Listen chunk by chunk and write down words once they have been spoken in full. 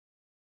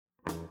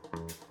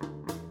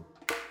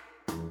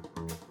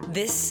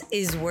This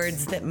is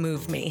Words That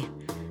Move Me,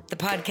 the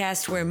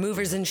podcast where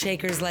movers and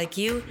shakers like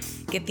you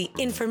get the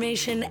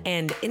information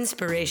and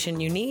inspiration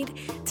you need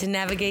to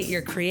navigate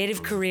your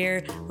creative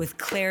career with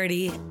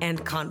clarity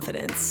and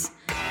confidence.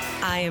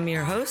 I am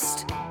your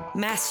host,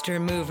 Master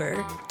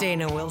Mover,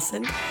 Dana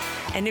Wilson.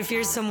 And if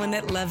you're someone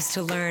that loves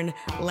to learn,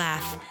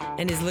 laugh,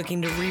 and is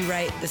looking to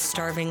rewrite the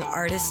starving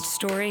artist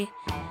story,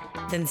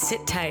 then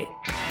sit tight,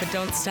 but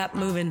don't stop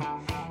moving,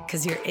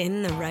 because you're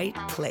in the right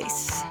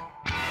place.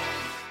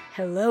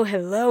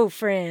 Hello,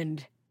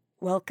 friend.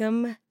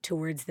 Welcome to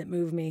Words That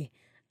Move Me.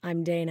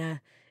 I'm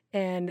Dana,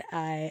 and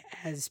I,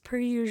 as per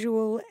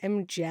usual,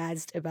 am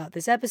jazzed about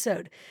this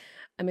episode.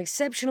 I'm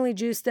exceptionally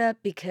juiced up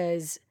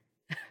because...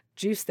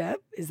 Juiced up?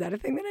 Is that a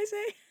thing that I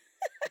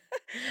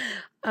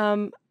say?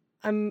 I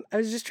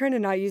was just trying to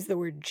not use the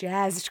word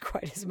jazzed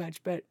quite as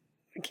much, but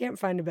I can't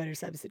find a better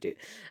substitute.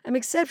 I'm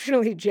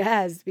exceptionally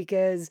jazzed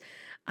because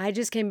I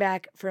just came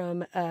back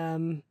from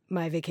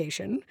my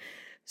vacation.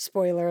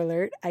 Spoiler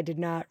alert, I did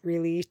not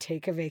really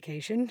take a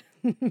vacation,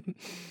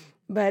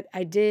 but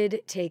I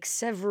did take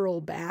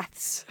several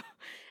baths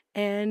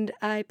and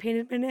I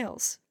painted my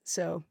nails.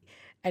 So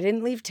I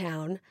didn't leave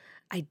town.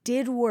 I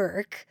did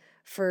work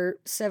for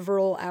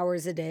several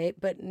hours a day,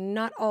 but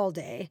not all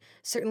day.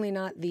 Certainly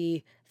not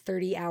the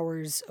 30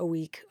 hours a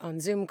week on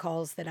Zoom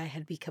calls that I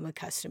had become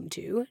accustomed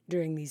to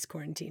during these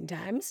quarantine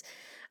times.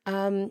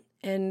 And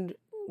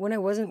when I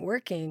wasn't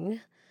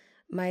working,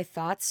 my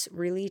thoughts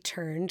really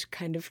turned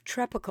kind of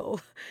tropical.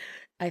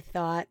 I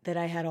thought that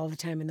I had all the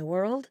time in the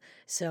world,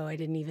 so I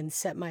didn't even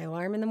set my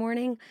alarm in the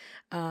morning.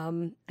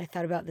 I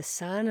thought about the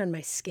sun on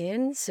my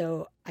skin,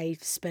 so I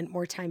spent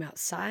more time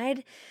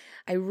outside.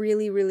 I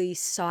really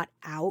sought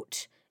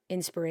out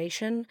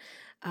inspiration.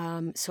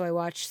 So I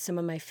watched some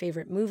of my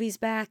favorite movies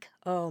back.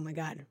 Oh my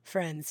God,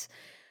 friends.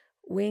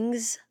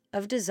 Wings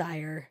of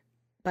Desire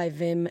by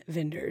Wim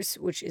Wenders,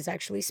 which is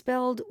actually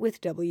spelled with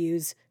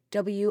W's,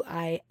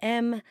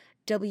 Wimwenders.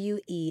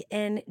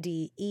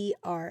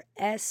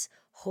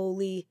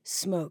 Holy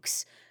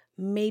smokes.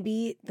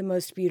 Maybe the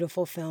most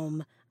beautiful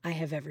film I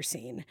have ever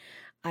seen.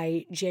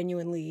 I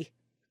genuinely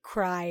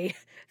cry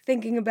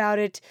thinking about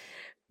it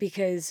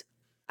because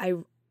I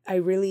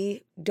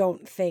really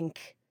don't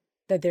think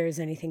that there is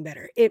anything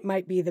better. It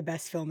might be the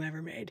best film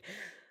ever made.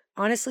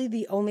 Honestly,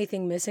 the only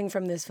thing missing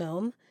from this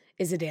film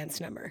is a dance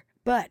number.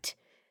 But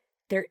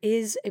there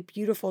is a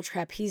beautiful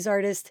trapeze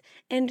artist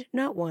and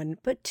not one,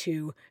 but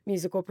two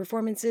musical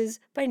performances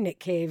by Nick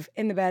Cave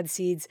and the Bad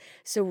Seeds.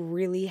 So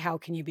really, how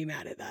can you be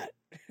mad at that?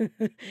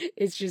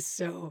 It's just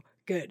so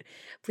good.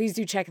 Please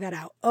do check that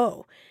out.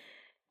 Oh,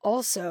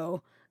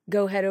 also,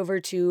 go head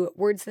over to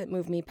Words That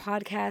Move Me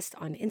podcast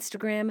on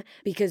Instagram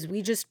because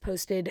we just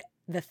posted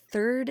the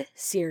third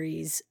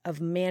series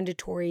of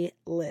mandatory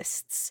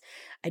lists.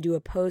 I do a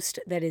post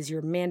that is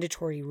your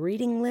mandatory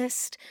reading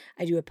list.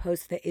 I do a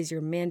post that is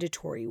your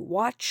mandatory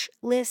watch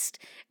list.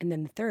 And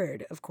then the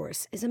third, of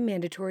course, is a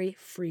mandatory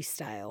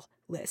freestyle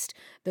list.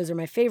 Those are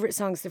my favorite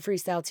songs to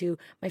freestyle to,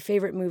 my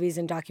favorite movies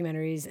and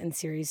documentaries and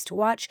series to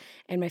watch,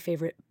 and my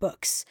favorite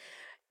books.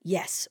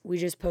 Yes, we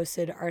just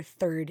posted our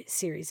third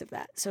series of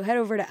that. So head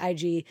over to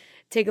IG,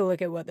 take a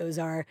look at what those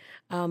are.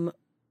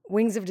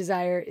 Wings of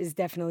Desire is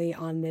definitely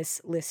on this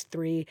list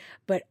 3,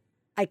 but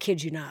I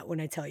kid you not when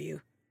I tell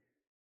you,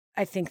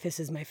 I think this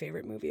is my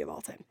favorite movie of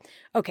all time.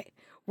 Okay,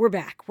 we're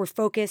back. We're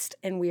focused,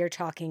 and we are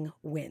talking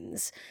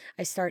wins.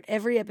 I start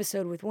every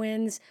episode with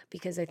wins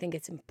because I think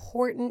it's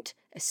important,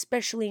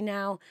 especially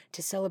now,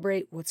 to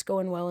celebrate what's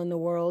going well in the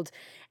world.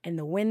 And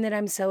the win that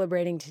I'm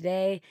celebrating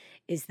today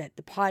is that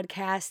the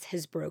podcast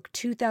has broke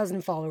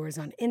 2,000 followers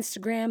on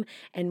Instagram,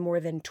 and more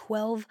than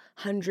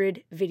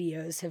 1,200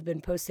 videos have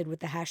been posted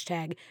with the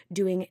hashtag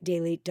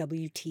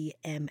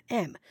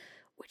DoingDailyWTMM,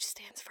 which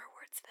stands for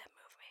Words That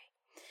Move Me.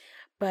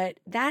 But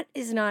that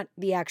is not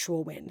the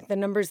actual win. The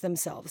numbers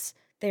themselves,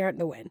 they aren't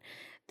the win.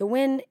 The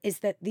win is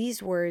that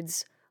these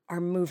words are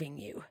moving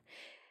you.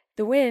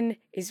 The win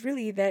is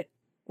really that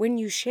when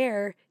you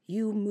share,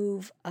 you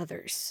move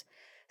others.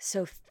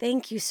 So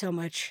thank you so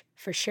much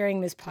for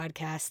sharing this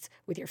podcast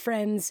with your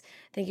friends.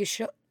 Thank you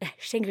so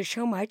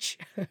much.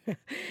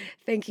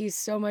 Thank you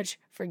so much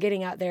for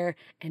getting out there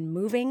and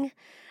moving.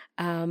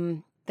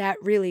 That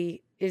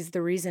really is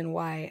the reason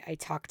why I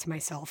talk to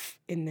myself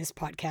in this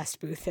podcast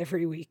booth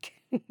every week.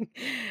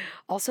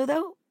 Also,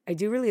 though, I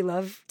do really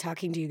love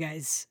talking to you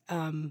guys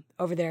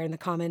over there in the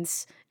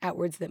comments at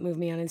Words That Move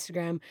Me on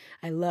Instagram.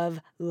 I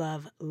love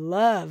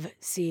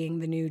seeing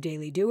the new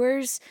daily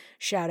doers.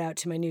 Shout out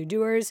to my new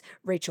doers,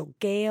 Rachel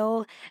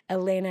Gale,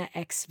 Elena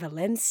X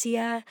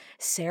Valencia,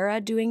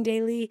 Sarah doing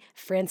daily,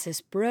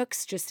 Frances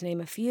Brooks, just to name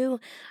a few.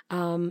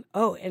 And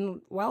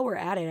while we're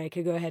at it, I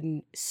could go ahead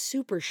and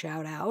super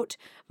shout out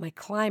my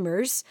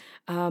climbers.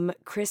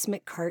 Chris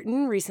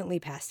McCartan recently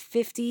passed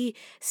 50.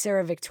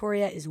 Sarah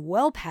Victoria is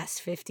well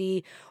past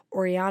 50.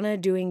 Oriana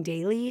Doing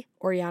Daily,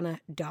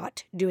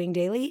 Oriana.Doing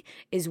Daily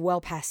is well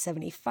past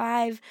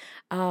 75.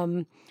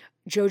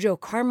 Jojo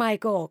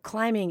Carmichael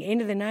climbing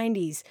into the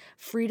 90s.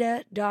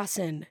 Frida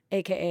Dawson,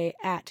 aka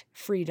at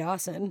Free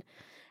Dawson,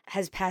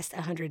 has passed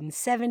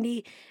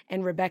 170,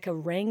 and Rebecca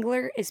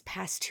Wrangler is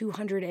past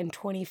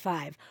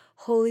 225.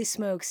 Holy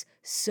smokes,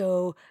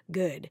 so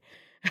good.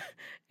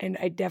 And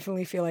I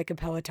definitely feel like a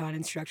Peloton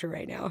instructor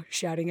right now,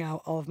 shouting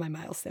out all of my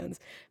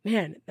milestones.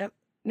 Man,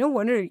 no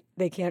wonder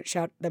they can't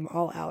shout them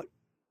all out.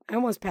 I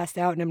almost passed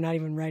out and I'm not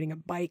even riding a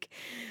bike.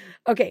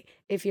 Okay,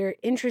 if you're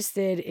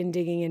interested in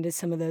digging into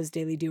some of those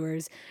daily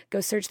doers,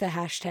 go search the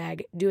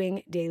hashtag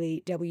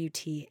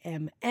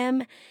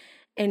doingdailyWTMM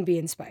and be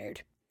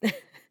inspired.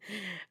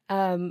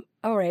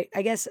 All right,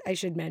 I guess I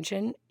should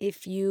mention,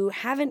 if you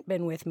haven't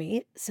been with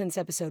me since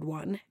episode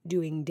 1,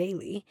 Doing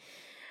Daily,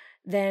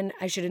 then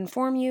I should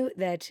inform you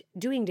that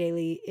Doing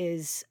Daily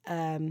is,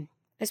 I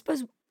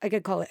suppose I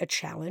could call it a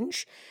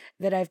challenge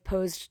that I've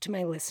posed to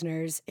my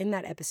listeners in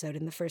that episode,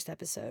 in the first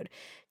episode,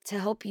 to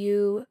help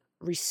you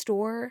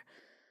restore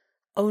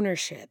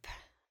ownership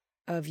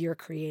of your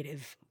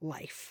creative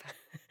life,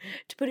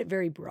 to put it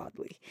very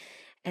broadly.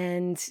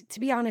 And to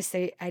be honest,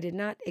 I did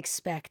not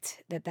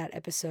expect that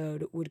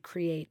episode would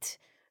create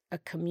a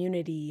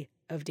community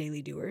of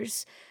daily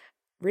doers,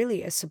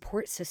 really a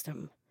support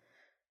system,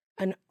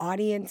 an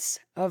audience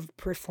of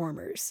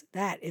performers.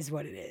 That is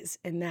what it is.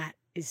 And that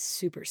is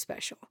super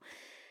special.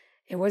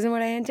 It wasn't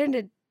what I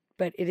intended,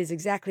 but it is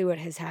exactly what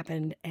has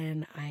happened.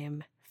 And I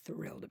am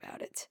thrilled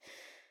about it.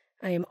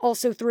 I am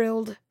also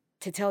thrilled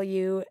to tell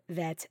you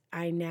that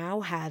I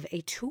now have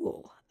a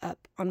tool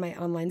up on my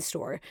online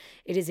store.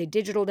 It is a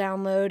digital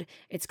download.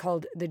 It's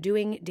called the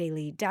Doing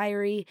Daily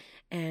Diary,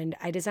 and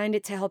I designed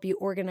it to help you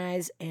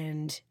organize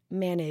and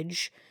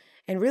manage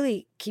and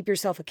really keep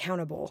yourself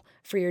accountable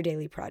for your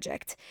daily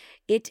project.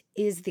 It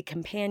is the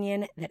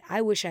companion that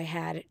I wish I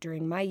had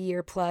during my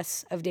year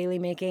plus of daily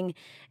making,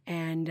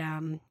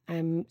 and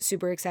I'm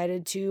super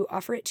excited to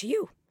offer it to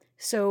you.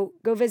 So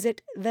go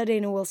visit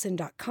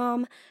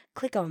thedanawilson.com,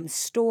 click on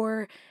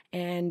store,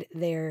 and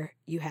there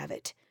you have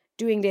it.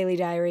 Doing Daily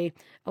Diary,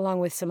 along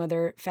with some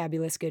other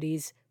fabulous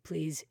goodies.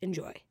 Please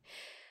enjoy.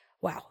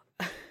 Wow.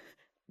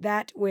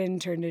 That win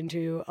turned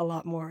into a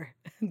lot more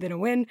than a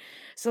win.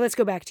 So let's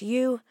go back to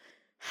you.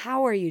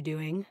 How are you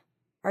doing?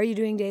 Are you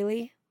doing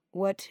daily?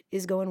 What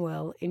is going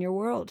well in your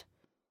world?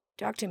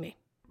 Talk to me.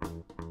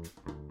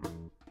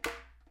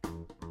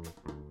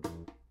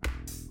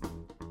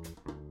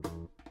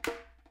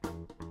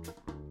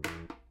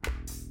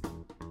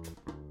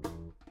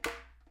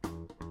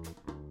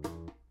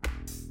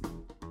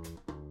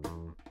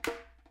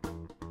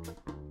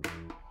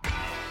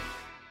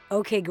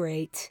 Okay,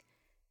 great.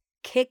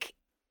 Kick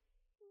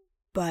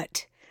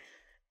butt.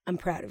 I'm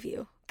proud of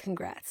you.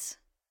 Congrats.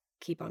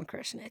 Keep on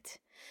crushing it.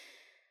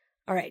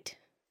 All right.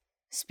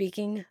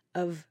 Speaking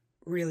of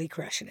really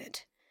crushing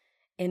it,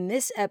 in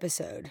this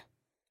episode,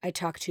 I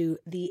talked to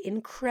the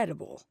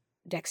incredible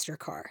Dexter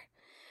Carr.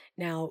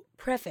 Now,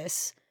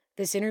 preface,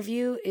 this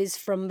interview is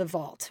from the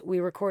vault. We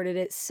recorded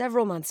it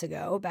several months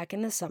ago, back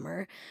in the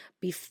summer,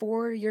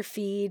 before your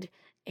feed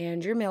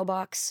and your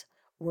mailbox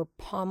were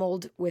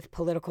pommeled with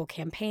political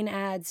campaign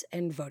ads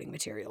and voting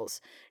materials.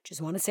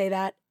 Just want to say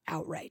that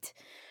outright.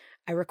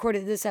 I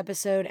recorded this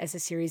episode as a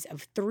series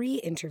of 3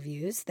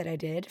 interviews that I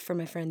did for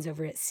my friends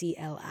over at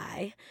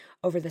CLI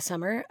over the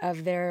summer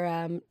of their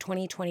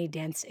 2020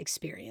 dance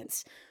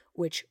experience,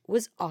 which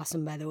was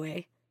awesome, by the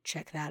way.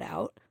 Check that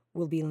out.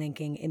 We'll be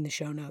linking in the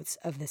show notes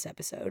of this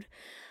episode.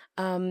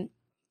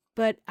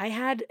 But I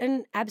had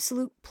an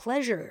absolute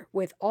pleasure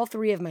with all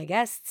 3 of my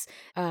guests,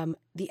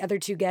 the other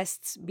 2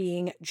 guests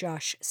being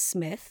Josh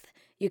Smith.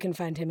 You can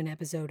find him in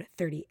episode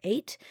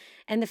 38,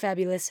 and the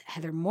fabulous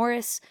Heather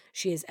Morris.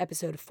 She is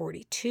episode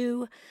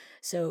 42.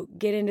 So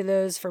get into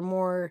those for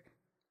more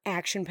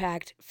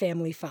action-packed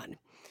family fun.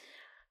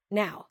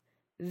 Now,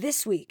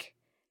 this week,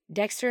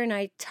 Dexter and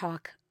I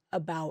talk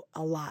about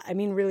a lot. I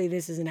mean, really,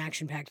 this is an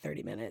action-packed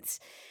 30 minutes.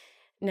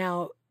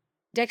 Now,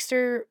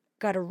 Dexter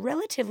got a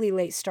relatively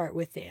late start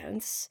with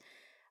dance,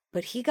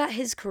 but he got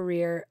his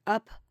career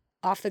up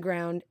off the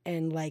ground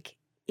and like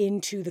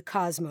into the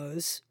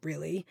cosmos,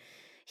 really.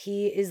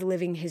 He is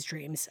living his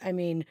dreams. I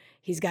mean,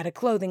 he's got a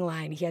clothing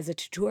line. He has a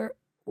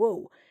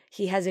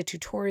He has a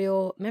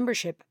tutorial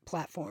membership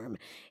platform.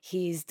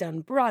 He's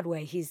done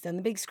Broadway. He's done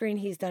the big screen.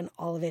 He's done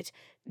all of it.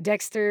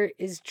 Dexter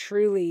is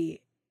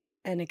truly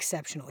an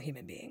exceptional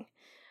human being.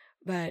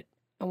 But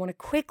I want to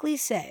quickly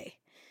say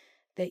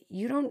that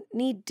you don't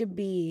need to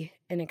be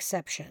an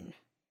exception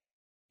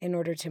in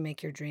order to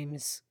make your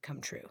dreams come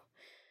true.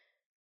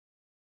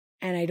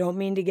 And I don't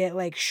mean to get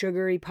like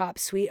sugary pop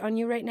sweet on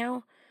you right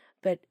now,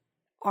 but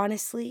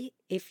honestly,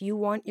 if you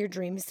want your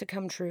dreams to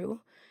come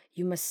true,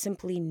 you must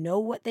simply know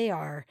what they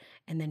are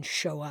and then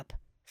show up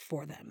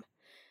for them.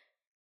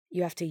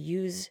 You have to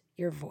use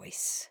your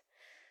voice.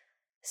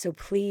 So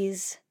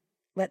please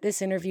let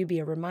this interview be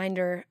a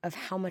reminder of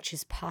how much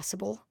is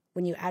possible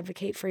when you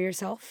advocate for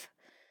yourself,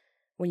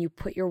 when you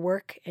put your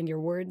work and your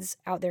words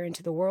out there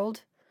into the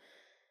world,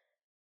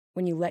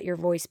 when you let your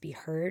voice be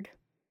heard.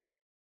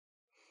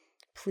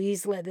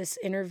 Please let this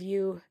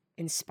interview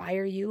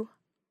inspire you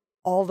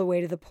all the way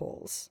to the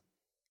polls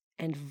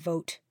and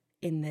vote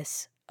in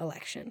this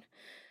election.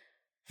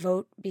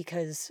 Vote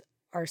because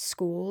our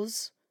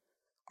schools,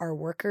 our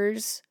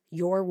workers,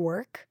 your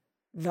work,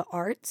 the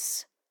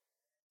arts,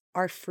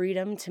 our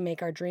freedom to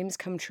make our dreams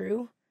come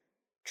true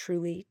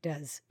truly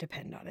does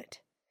depend on it.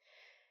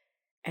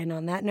 And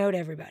on that note,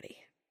 everybody,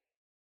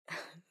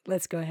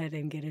 let's go ahead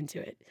and get into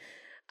it.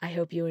 I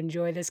hope you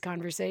enjoy this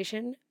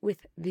conversation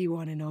with the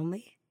one and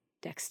only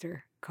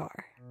Dexter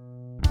Carr.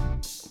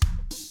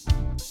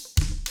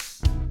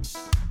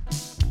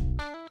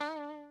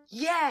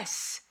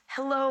 Yes!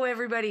 Hello,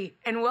 everybody,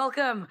 and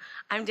welcome.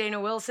 I'm Dana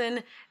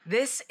Wilson.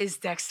 This is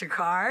Dexter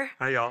Carr.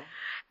 Hi, y'all.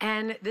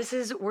 And this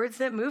is Words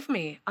That Move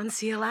Me on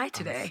CLI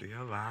today.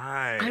 On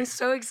CLI. I'm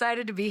so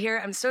excited to be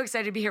here. I'm so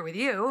excited to be here with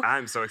you.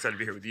 I'm so excited to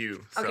be here with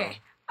you. Okay.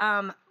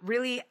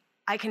 Really,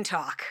 I can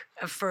talk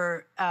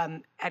for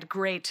at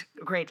great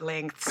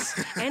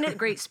lengths and at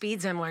great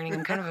speeds. I'm learning.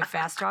 I'm kind of a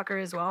fast talker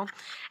as well,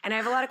 and I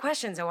have a lot of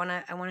questions. I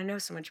wanna know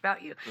so much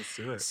about you. Let's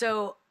do it.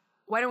 So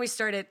why don't we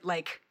start at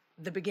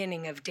the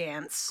beginning of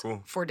dance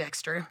Cool. for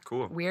Dexter?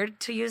 Cool. Weird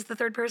to use the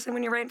third person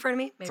when you're right in front of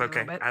me? Maybe It's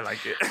okay. A little bit. I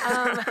like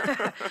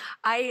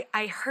it.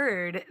 I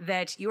heard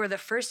that you are the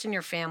first in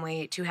your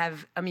family to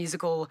have a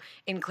musical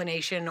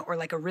inclination or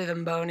like a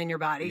rhythm bone in your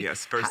body.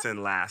 Yes, first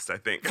and last, I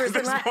think. First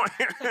and at this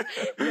last.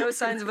 point. No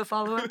signs of a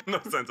follow-up? No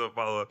sense of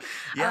follow-up.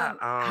 Yeah.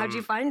 How'd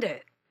you find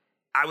it?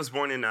 I was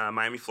born in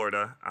Miami,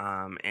 Florida,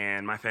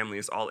 and my family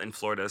is all in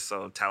Florida.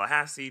 So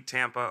Tallahassee,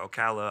 Tampa,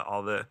 Ocala,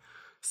 all the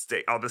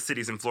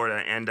cities in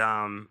Florida,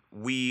 and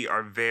we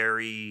are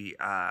very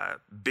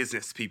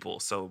business people.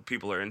 So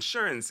people are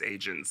insurance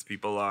agents,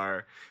 people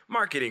are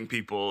marketing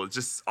people,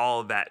 just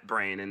all that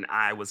brain. And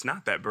I was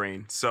not that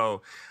brain.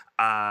 So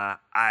I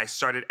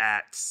started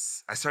at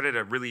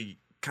a really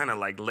kind of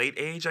like late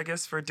age, I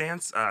guess, for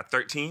dance,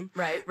 13.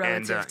 Right,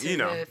 relative to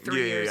the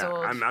 3 years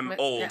old. I'm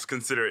old,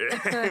 consider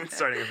it,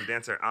 starting as a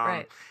dancer.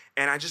 Right.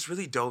 And I just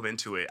really dove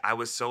into it. I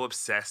was so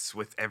obsessed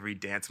with every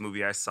dance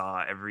movie I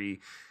saw, every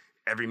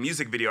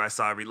music video I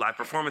saw, every live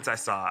performance I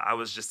saw. I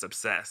was just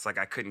obsessed. Like,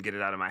 I couldn't get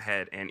it out of my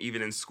head. And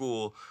even in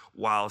school,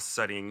 while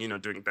studying,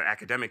 doing the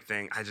academic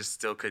thing, I just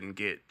still couldn't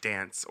get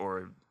dance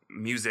or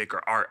music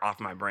or art off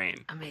my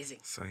brain. Amazing.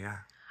 So, yeah.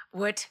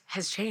 What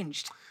has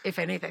changed, if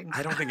anything?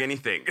 I don't think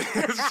anything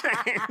has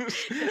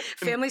changed.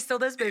 Family still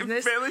does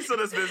business. Family still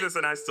does business,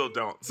 and I still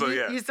don't. So,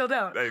 yeah. You still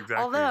don't. Exactly.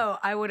 Although,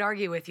 I would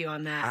argue with you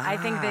on that. I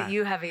think that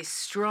you have a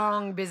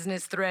strong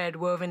business thread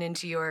woven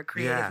into your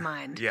creative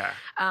mind. Yeah.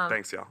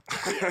 Thanks, y'all.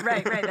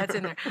 Right. That's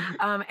in there.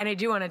 And I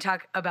do want to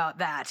talk about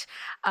that.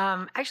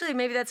 Actually,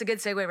 maybe that's a good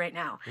segue right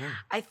now. Yeah.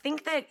 I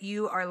think that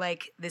you are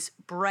like this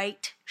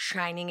bright,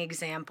 shining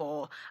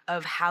example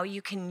of how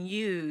you can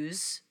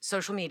use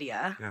social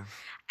media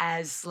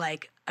as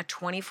like a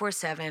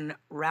 24/7,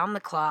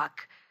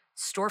 round-the-clock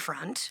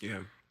storefront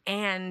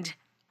and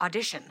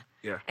audition.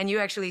 Yeah. And you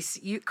actually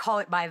you call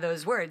it by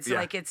those words. Yeah.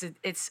 Like it's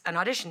an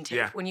audition tape.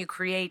 Yeah. When you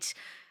create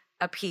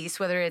a piece,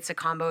 whether it's a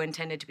combo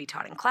intended to be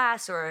taught in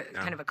class or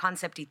kind of a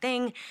concept-y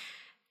thing,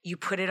 you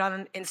put it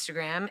on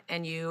Instagram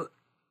and you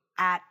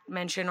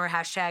mention or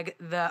hashtag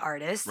the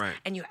artist,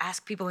 and you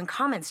ask people in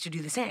comments to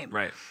do the same.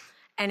 Right.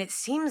 And it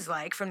seems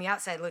like, from the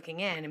outside looking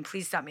in, and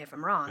please stop me if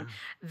I'm wrong,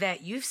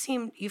 that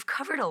you've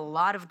covered a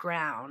lot of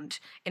ground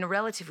in a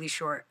relatively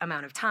short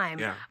amount of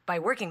time by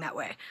working that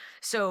way.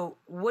 So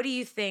what do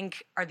you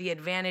think are the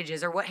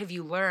advantages, or what have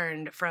you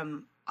learned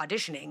from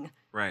auditioning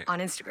on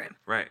Instagram?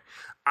 Right.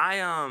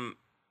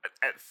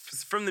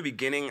 From the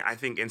beginning, I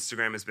think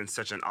Instagram has been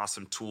such an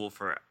awesome tool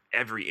for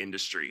every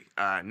industry,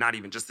 not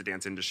even just the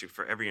dance industry,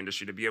 for every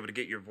industry, to be able to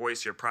get your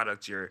voice, your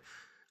product, your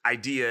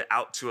idea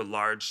out to a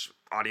large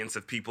audience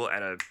of people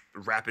at a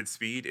rapid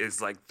speed is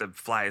like the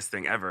flyest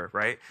thing ever,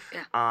 right?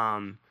 Yeah.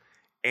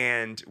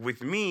 And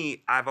with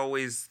me, I've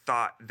always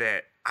thought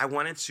that I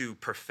wanted to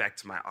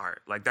perfect my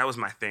art. Like, that was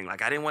my thing.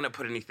 Like, I didn't want to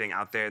put anything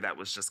out there that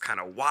was just kind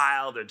of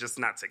wild or just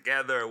not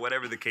together or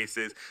whatever the case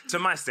is. To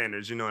my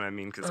standards, you know what I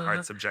mean? Because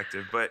art's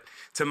subjective. But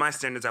to my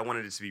standards, I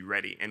wanted it to be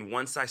ready. And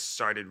once I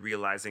started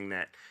realizing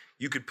that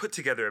you could put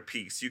together a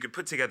piece, you could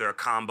put together a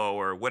combo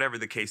or whatever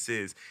the case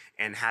is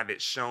and have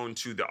it shown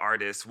to the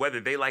artist, whether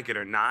they like it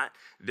or not,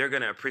 they're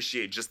going to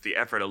appreciate just the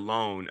effort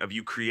alone of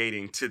you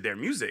creating to their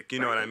music. You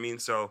know what I mean?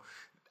 So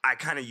I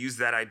kind of used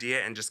that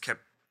idea and just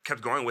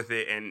kept going with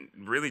it, and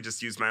really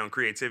just used my own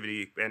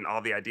creativity and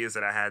all the ideas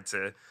that I had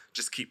to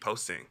just keep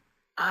posting.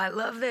 I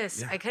love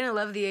this. Yeah. I kind of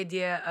love the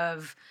idea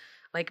of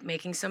like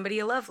making somebody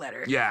a love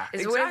letter. Yeah,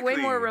 It's exactly.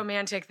 way more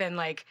romantic than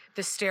like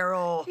the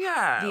sterile,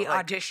 the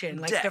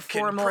audition, like the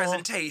formal and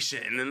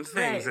presentation and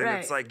things. Right.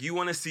 It's like, you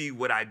want to see you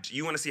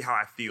want to see how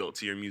I feel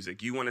to your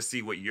music. You want to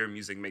see what your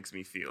music makes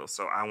me feel.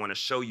 So I want to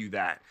show you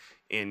that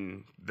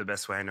in the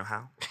best way I know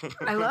how.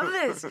 I love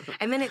this.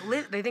 And then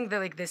I think that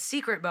like the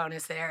secret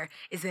bonus there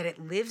is that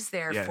it lives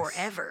there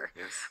forever.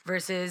 Yes.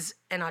 Versus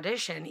an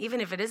audition, even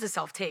if it is a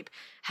self-tape,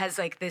 has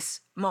like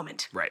this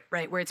moment. Right.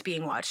 Where it's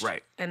being watched.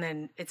 Right. And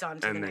then it's on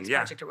to And the then, next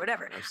project or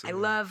whatever. Absolutely.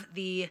 I love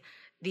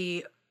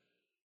the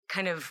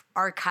kind of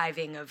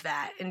archiving of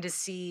that and to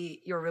see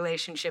your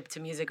relationship to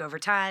music over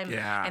time.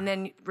 Yeah. And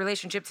then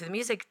relationship to the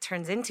music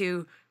turns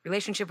into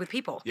relationship with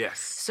people. Yes.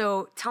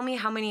 So tell me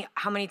how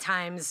many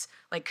times,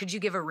 like, could you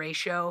give a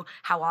ratio?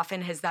 How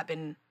often has that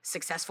been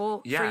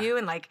successful for you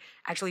and like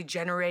actually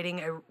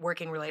generating a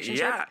working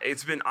relationship? Yeah,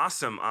 it's been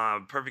awesome.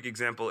 Perfect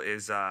example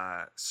is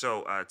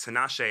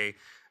Tinashe,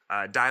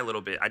 Die a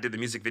Little Bit. I did the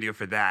music video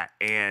for that,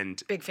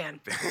 and big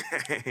fan.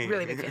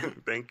 Really big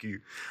fan. Thank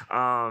you.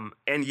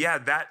 And yeah,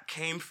 that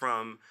came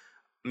from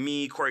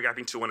me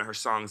choreographing to one of her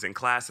songs in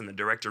class, and the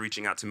director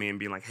reaching out to me and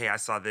being like, "Hey, I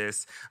saw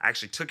this. I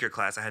actually took your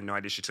class. I had no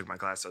idea she took my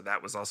class, so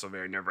that was also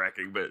very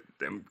nerve-wracking, but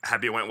I'm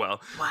happy it went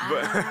well." Wow.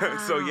 But,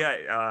 so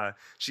yeah,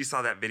 she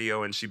saw that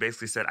video, and she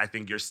basically said, "I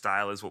think your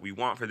style is what we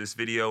want for this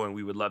video, and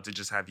we would love to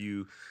just have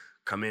you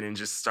come in and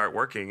just start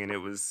working." And it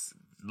was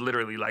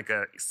literally like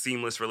a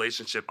seamless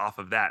relationship off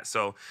of that.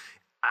 So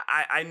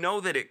I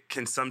know that it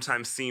can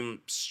sometimes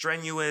seem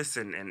strenuous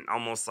and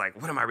almost like,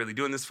 what am I really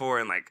doing this for?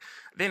 And like,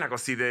 they're not gonna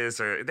see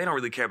this, or they don't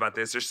really care about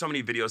this. There's so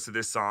many videos to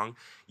this song.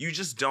 You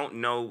just don't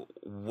know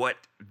what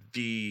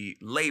the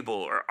label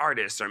or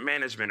artist or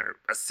management or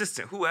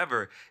assistant,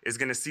 whoever, is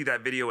gonna see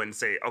that video and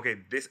say, okay,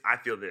 I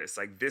feel this,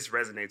 like this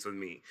resonates with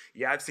me.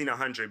 Yeah, I've seen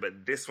 100,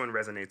 but this one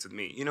resonates with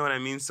me. You know what I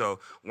mean? So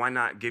why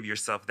not give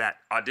yourself that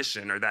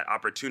audition or that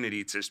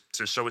opportunity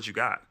to show what you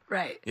got?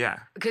 Right.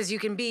 Yeah. Because you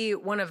can be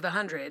one of the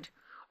 100,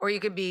 or you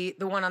could be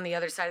the one on the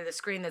other side of the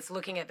screen that's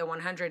looking at the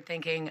 100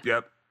 thinking,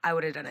 yep, I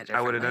would have done it differently.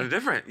 I would have done it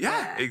different.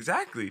 Yeah,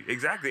 exactly.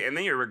 And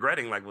then you're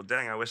regretting, like, well,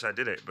 dang, I wish I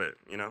did it. But,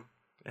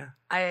 yeah.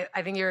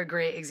 I think you're a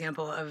great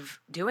example of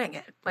doing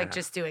it. Like,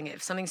 just doing it.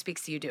 If something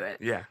speaks to you, do it.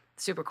 Yeah.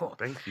 Super cool.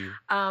 Thank you.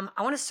 I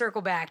want to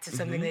circle back to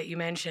something that you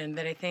mentioned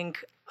that I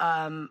think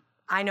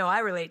I know I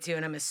relate to,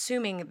 and I'm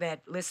assuming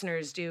that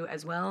listeners do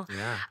as well.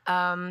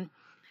 Yeah.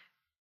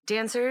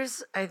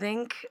 Dancers, I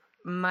think,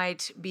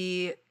 might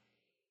be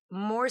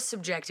more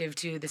subjective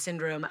to the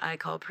syndrome I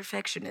call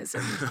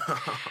perfectionism.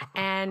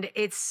 And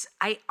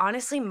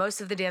honestly, most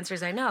of the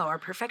dancers I know are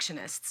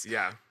perfectionists.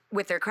 Yeah.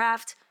 With their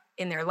craft,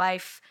 in their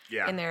life,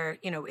 Yeah. in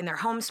their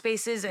home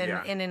spaces,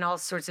 and in all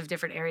sorts of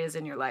different areas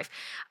in your life.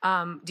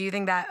 Do you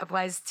think that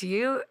applies to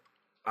you?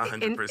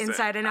 100%.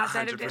 Inside and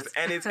outside 100%. of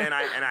dance? And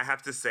I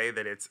have to say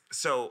that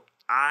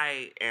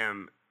I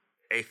am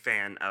a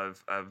fan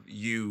of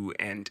you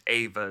and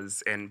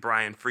Ava's and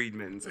Brian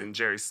Friedman's and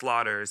Jerry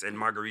Slaughter's and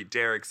Marguerite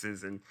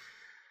Derricks's, and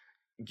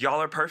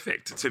y'all are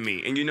perfect to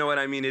me. And you know what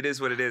I mean? It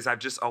is what it is. I've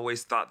just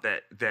always thought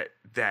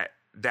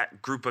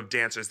that group of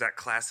dancers, that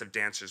class of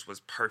dancers was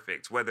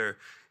perfect. Whether,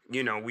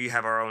 we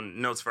have our own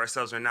notes for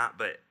ourselves or not,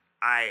 but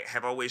I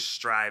have always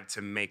strived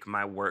to make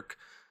my work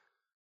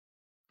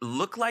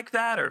look like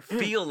that or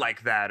feel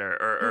like that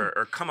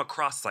or come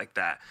across like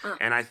that.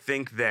 And I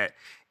think that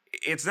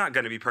it's not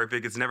going to be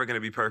perfect. It's never going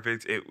to be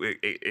perfect.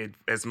 It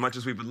as much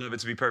as we would love it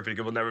to be perfect,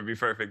 it will never be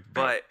perfect.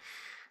 But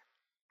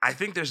I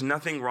think there's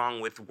nothing wrong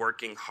with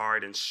working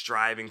hard and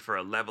striving for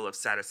a level of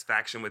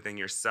satisfaction within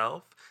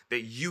yourself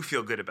that you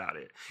feel good about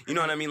it. You know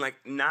what I mean? Like,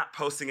 not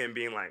posting it and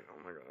being like, oh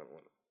my God,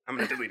 I'm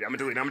going to delete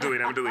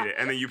it.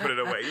 And then you put it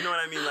away. You know what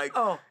I mean? Like,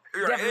 oh,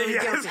 definitely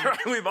guilty. Right.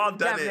 We've all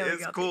done definitely it.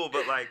 It's guilty. cool.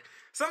 But like,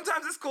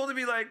 sometimes it's cool to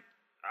be like,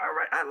 all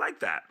right, I like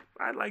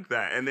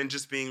that. And then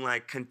just being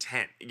like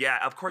content. Yeah,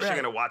 of course you're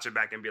going to watch it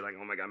back and be like,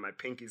 oh my God, my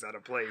pinky's out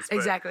of place. But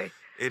exactly.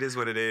 It is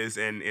what it is.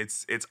 And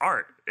it's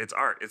art. It's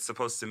art. It's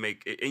supposed to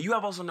make it. And you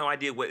have also no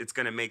idea what it's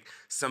going to make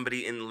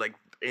somebody in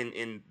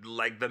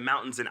the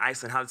mountains in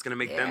Iceland, how it's going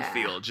to make them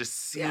feel.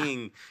 Just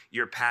seeing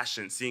your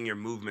passion, seeing your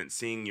movement,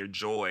 seeing your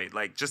joy.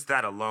 Like, just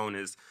that alone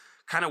is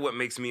kind of what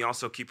makes me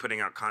also keep putting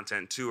out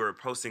content too, or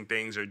posting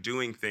things or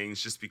doing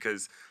things, just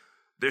because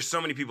there's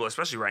so many people,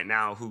 especially right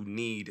now, who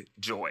need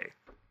joy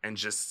and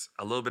just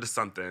a little bit of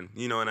something.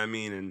 You know what I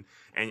mean?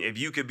 And if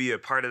you could be a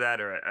part of that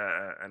or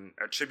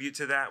a tribute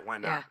to that, why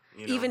not?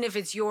 Yeah. Even if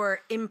it's your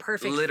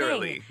imperfect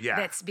thing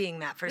that's being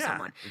that for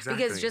someone.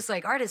 Exactly. Because just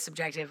like art is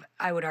subjective,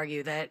 I would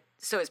argue that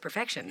so is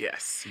perfection.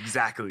 Yes,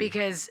 exactly.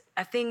 Because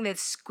a thing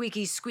that's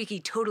squeaky,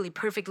 totally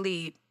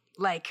perfectly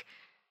like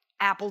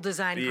Apple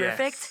design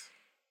perfect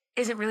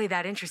isn't really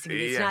that interesting to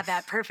me. It's not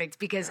that perfect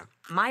because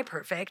my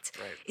perfect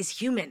is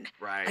human.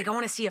 Right. Like, I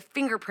want to see a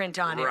fingerprint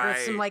on it or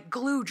some like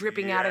glue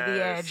dripping out of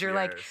the edge or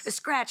like a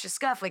scratch, a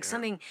scuff, like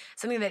something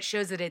that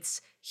shows that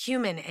it's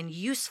human and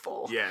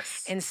useful.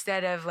 Yes.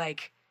 Instead of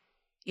like,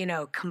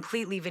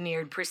 completely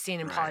veneered, pristine,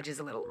 and polished is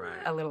a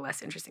little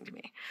less interesting to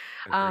me.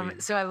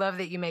 So I love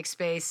that you make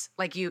space.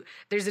 Like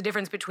there's a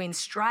difference between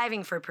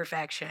striving for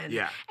perfection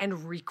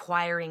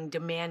and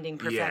demanding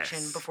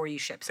perfection before you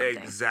ship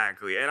something.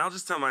 Exactly. And I'll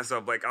just tell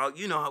myself, like, how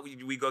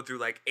we go through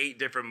like 8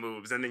 different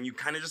moves, and then you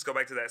kind of just go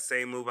back to that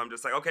same move. I'm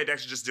just like, okay,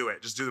 Dexter, just do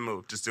it. Just do the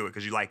move. Just do it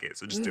because you like it.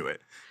 So just do it.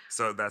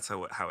 So that's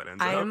how it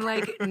ends up. I am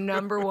like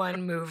 #1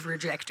 move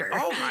rejecter.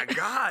 Oh my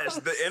gosh.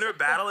 The inner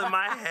battle in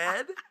my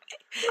head.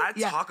 I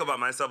talk about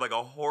myself like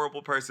a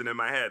horrible person in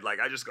my head. Like,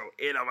 I just go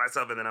in on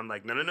myself, and then I'm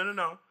like,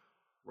 no.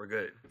 We're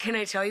good. Can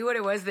I tell you what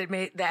it was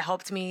that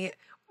helped me?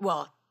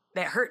 Well,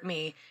 that hurt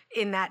me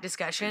in that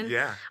discussion.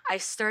 Yeah. I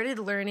started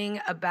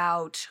learning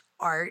about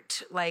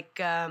art,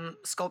 like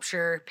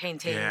sculpture,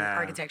 painting,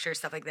 architecture,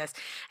 stuff like this.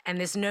 And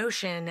this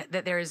notion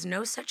that there is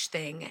no such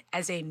thing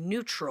as a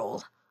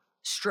neutral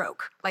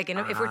stroke. Like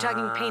if we're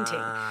talking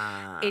painting,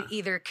 it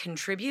either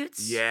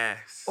contributes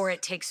or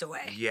it takes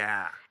away.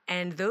 Yeah.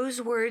 And those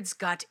words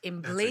got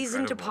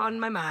emblazoned upon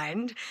my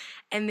mind,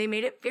 and they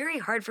made it very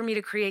hard for me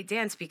to create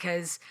dance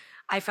because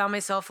I found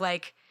myself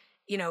like,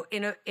 you know,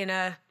 in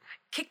a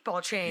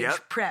kickball change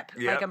prep,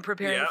 like I'm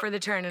preparing for the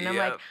turn, and I'm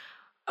like,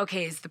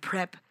 okay, is the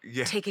prep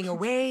taking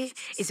away?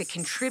 Is it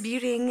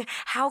contributing?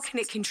 How can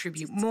it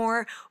contribute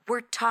more?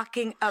 We're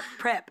talking up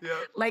prep.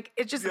 Like,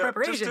 it's just the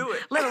preparation, just do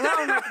it. let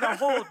alone like the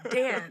whole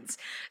dance.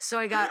 So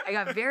I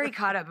got very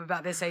caught up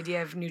about this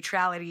idea of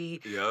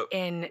neutrality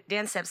in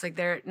dance steps, like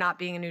there not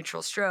being a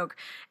neutral stroke.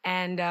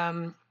 And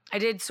I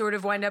did sort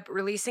of wind up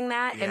releasing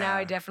that, and now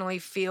I definitely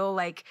feel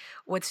like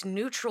what's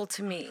neutral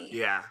to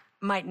me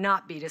might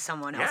not be to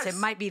someone else. It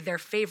might be their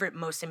favorite,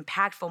 most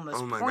impactful,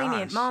 most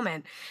poignant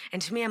moment. And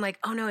to me, I'm like,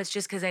 oh no, it's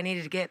just because I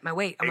needed to get my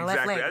weight on my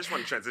left leg. I just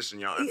want to transition,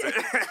 y'all. That's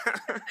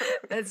it.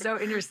 That's so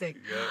interesting.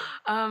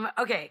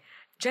 Okay,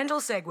 gentle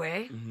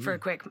segue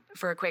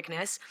for a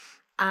quickness,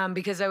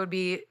 because I would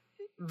be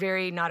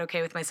very not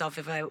okay with myself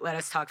if I let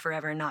us talk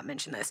forever and not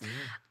mention this.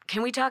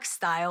 Can we talk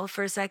style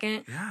for a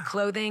second?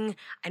 Clothing.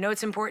 I know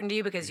it's important to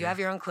you because you have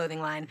your own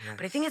clothing line,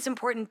 but I think it's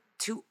important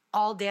to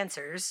all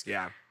dancers.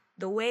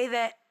 The way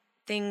that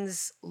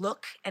things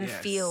look and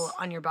feel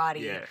on your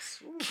body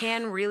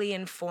can really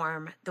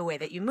inform the way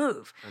that you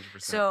move.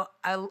 100%. So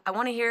I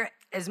want to hear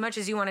as much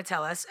as you want to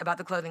tell us about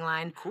the clothing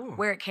line,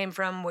 where it came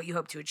from, what you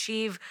hope to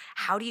achieve,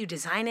 how do you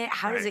design it,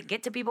 how does it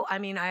get to people? I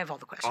mean, I have all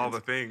the questions. All the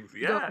things,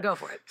 Go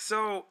for it.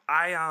 So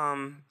I,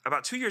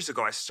 about 2 years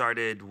ago, I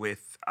started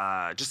with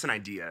just an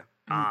idea.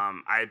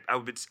 I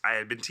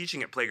had been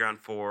teaching at Playground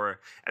for,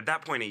 at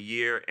that point, a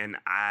year, and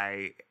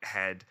I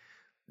had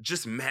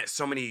just met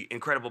so many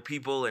incredible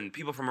people, and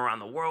people from around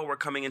the world were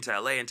coming into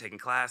LA and taking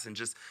class, and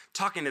just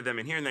talking to them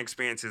and hearing their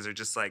experiences are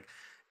just like,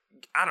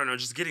 I don't know,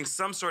 just getting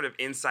some sort of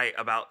insight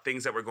about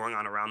things that were going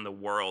on around the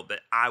world that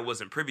I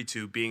wasn't privy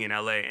to being in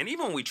LA. And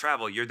even when we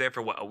travel, you're there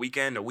for a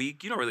weekend, a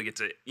week. You don't really get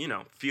to,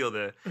 feel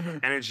the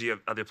energy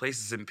of other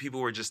places. And people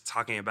were just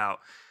talking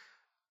about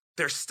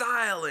their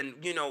style and,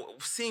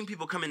 seeing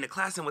people come into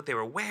class and what they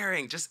were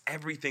wearing. Just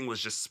everything was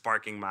just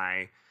sparking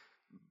my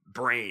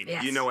brain.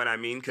 Yes. You know what I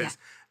mean? Because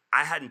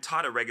I hadn't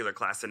taught a regular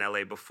class in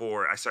LA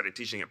before I started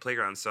teaching at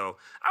Playground. So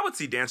I would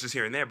see dancers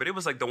here and there, but it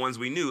was like the ones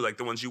we knew, like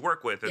the ones you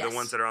work with or the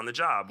ones that are on the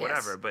job,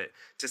 whatever. But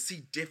to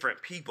see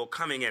different people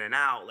coming in and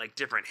out, like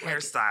different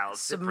hairstyles.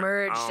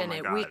 Submerged in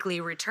it,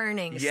 weekly,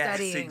 returning,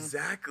 studying. Yes,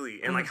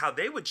 exactly. And like how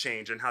they would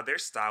change and how their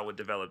style would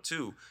develop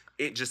too.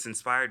 It just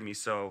inspired me.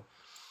 So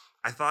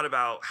I thought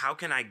about how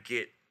can I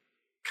get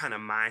kind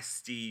of my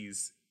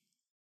steez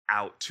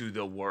out to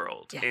the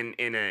world in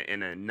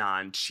a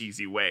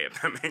non-cheesy way,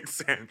 if that makes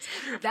sense.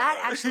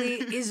 That actually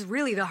is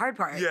really the hard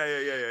part.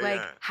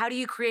 Like, how do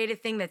you create a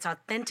thing that's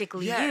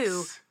authentically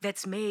you,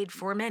 that's made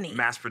for many?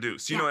 Mass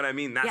produced. You know what I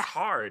mean? That's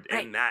hard.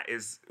 Right. And that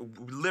is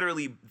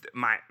literally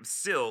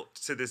still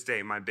to this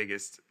day, my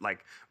biggest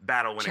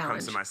battle when it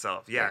comes to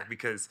myself.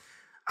 Because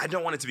I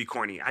don't want it to be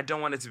corny. I don't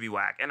want it to be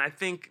whack. And I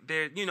think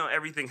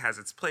everything has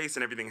its place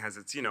and everything has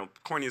its,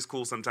 corny is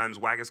cool sometimes,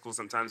 whack is cool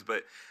sometimes,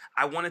 but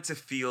I want it to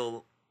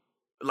feel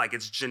like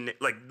it's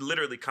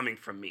literally coming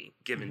from me,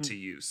 given to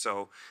you.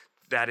 So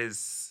that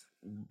is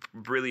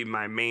really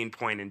my main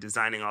point in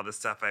designing all this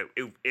stuff.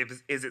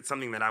 Is it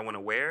something that I want to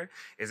wear?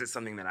 Is it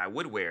something that I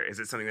would wear? Is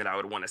it something that I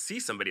would want to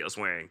see somebody else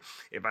wearing?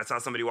 If I saw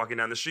somebody walking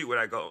down the street, would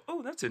I go,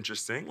 oh, that's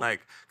interesting?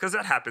 Because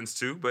that happens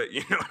too, but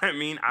you know what I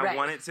mean? I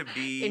want it to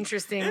be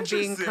interesting.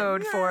 Being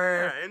code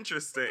for...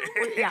 interesting.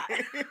 Yeah.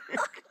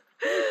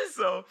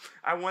 So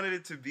I wanted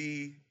it to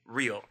be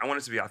real. I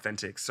wanted it to be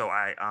authentic. So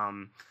I...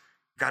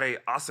 got an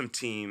awesome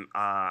team,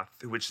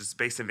 which is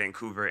based in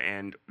Vancouver,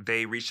 and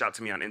they reached out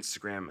to me on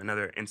Instagram,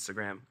 another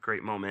Instagram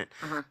great moment.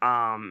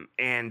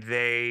 And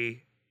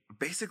they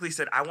basically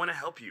said, I want to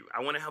help you.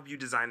 I want to help you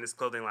design this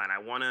clothing line. I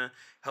want to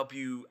help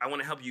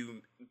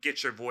you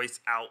get your voice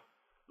out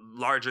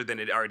larger than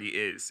it already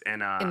is.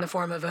 And in the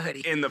form of a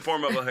hoodie.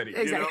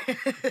 Exactly.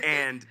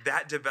 And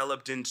that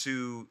developed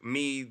into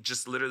me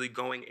just literally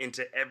going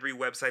into every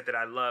website that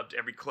I loved,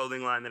 every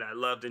clothing line that I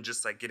loved, and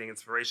just getting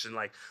inspiration,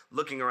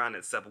 looking around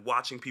at stuff,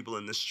 watching people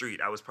in the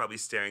street. I was probably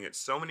staring at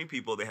so many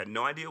people. They had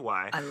no idea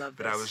why. I love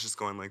this. But I was just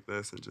going like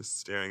this and just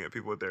staring at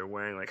people what they're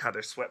wearing, how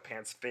their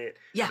sweatpants fit,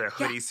 how their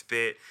hoodies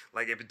fit,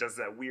 if it does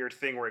that weird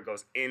thing where it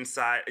goes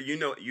inside.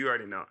 You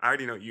already know. I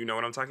already know you know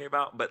what I'm talking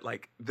about. But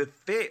the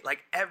fit,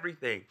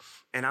 everything.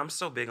 And I'm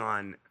so big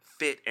on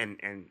fit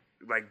and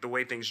the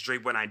way things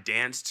drape when I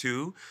dance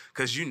too,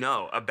 because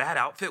a bad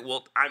outfit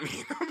will,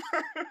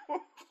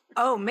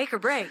 oh, make or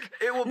break.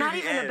 It will not be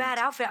even a bad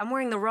outfit. I'm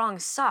wearing the wrong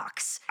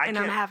socks, and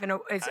I'm having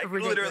it's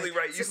ridiculous. Literally,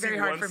 right? You see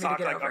one sock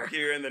over. up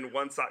here, and then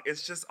one sock.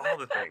 It's just all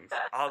the things.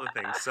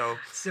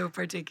 So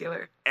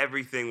particular.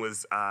 Everything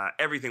was a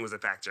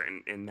factor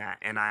in that,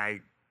 and I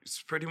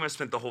pretty much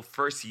spent the whole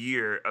first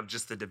year of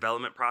just the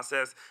development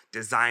process,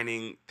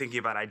 designing, thinking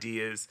about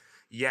ideas,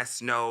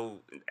 yes, no,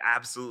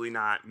 absolutely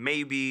not,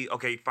 maybe,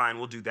 okay, fine,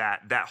 we'll do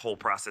that. That whole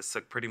process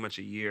took pretty much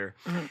a year.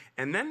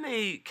 And then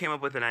they came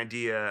up with an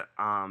idea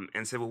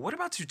and said, well, what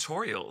about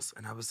tutorials?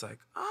 And I was like,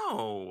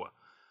 oh,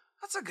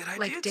 that's a good idea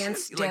Like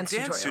dance too. Like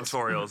dance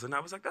tutorials. And I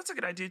was like, that's a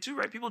good idea too,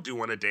 right? People do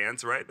want to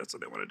dance, right? That's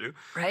what they want to do.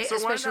 Right?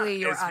 So why Especially not?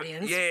 your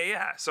audience.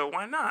 Yeah. So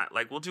why not?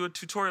 Like, we'll do a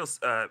tutorials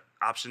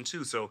option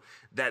too. So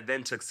that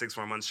then took 6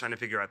 more months trying to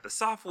figure out the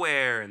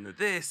software and the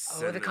this.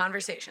 Oh, and the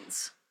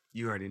conversations.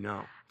 You already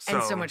know.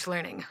 And so much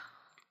learning.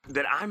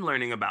 That I'm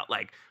learning about,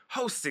 like,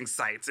 hosting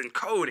sites and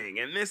coding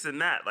and this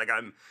and that. Like,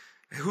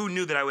 who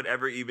knew that I would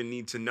ever even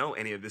need to know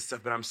any of this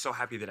stuff? But I'm so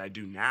happy that I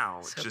do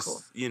now, So just,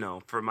 cool. you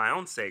know, for my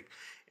own sake.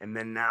 And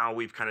then now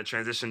we've kind of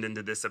transitioned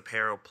into this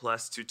apparel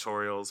plus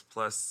tutorials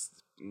plus,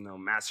 you know,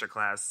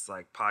 masterclass,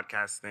 like,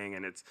 podcast thing.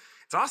 And it's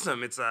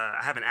awesome. I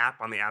have an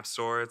app on the App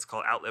Store. It's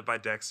called Outlet by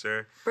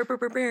Dexter.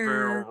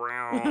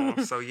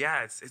 So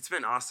yeah, it's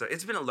been awesome.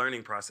 It's been a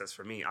learning process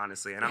for me,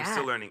 honestly. And I'm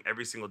still learning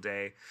every single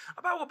day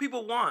about what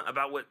people want,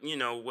 about what, you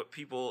know, what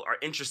people are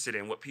interested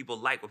in, what people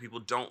like, what people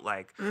don't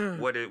like,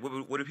 what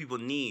do people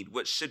need,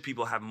 what should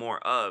people have more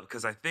of?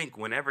 Because I think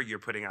whenever you're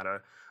putting out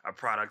a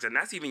product, and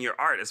that's even your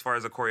art as far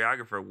as a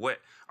choreographer, what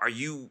are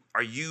you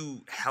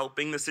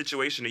helping the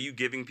situation? Are you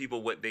giving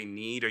people what they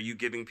need? Are you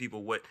giving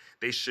people what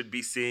they should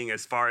be seeing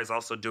as far as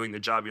also doing the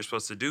job you're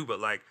supposed to do? But,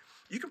 like,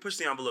 you can push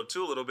the envelope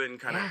too a little bit and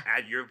kind of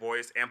add your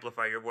voice,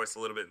 amplify your voice a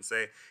little bit and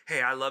say,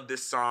 hey, I love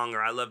this song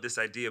or I love this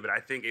idea, but I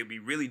think it'd be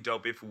really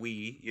dope if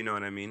we, you know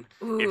what I mean?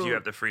 Ooh. If you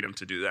have the freedom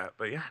to do that.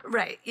 But yeah.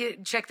 Right.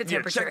 Check the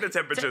temperature. Check the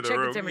temperature of the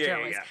room.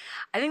 Yeah.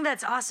 I think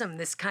that's awesome.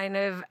 This kind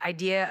of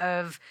idea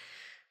of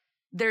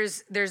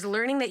there's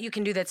learning that you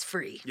can do that's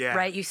free,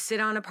 right? You sit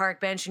on a park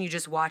bench and you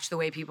just watch the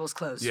way people's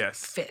clothes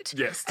fit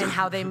and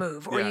how they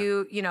move. Or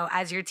you know,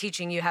 as you're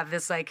teaching, you have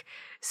this, like,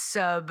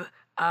 sub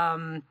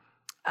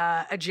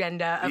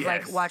agenda of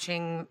like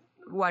watching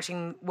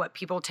what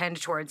people tend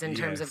towards in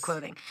terms of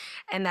clothing.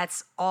 And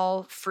that's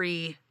all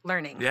free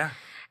learning. Yeah.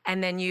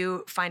 And then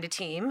you find a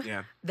team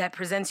that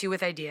presents you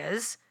with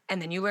ideas,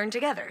 and then you learn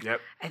together.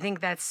 Yep. I think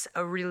that's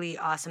a really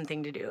awesome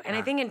thing to do. And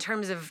I think in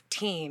terms of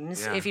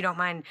teams, if you don't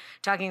mind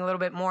talking a little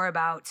bit more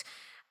about,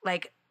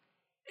 like,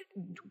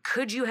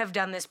 could you have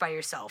done this by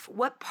yourself?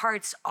 What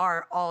parts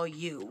are all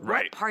you?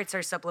 Right. What parts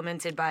are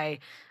supplemented by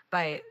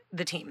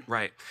the team?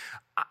 Right.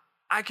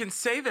 I can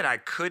say that I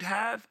could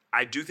have.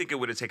 I do think it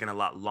would have taken a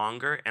lot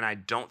longer, and I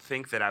don't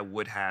think that I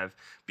would have,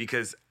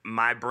 because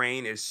my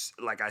brain is,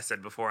 like I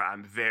said before,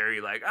 I'm very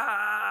like,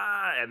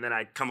 and then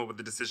I come up with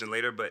the decision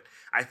later. But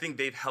I think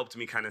they've helped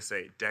me kind of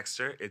say,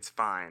 Dexter, it's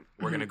fine.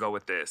 We're going to go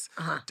with this.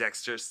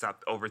 Dexter,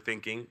 stop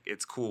overthinking.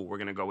 It's cool. We're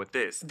going to go with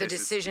this. The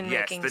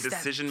decision-making the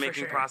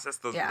decision-making process,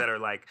 those that are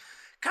like,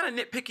 kind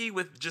of nitpicky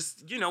with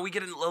just, you know, we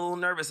get a little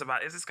nervous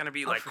about, is this going to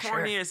be like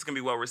corny? Is this going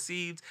to be well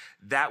received?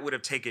 That would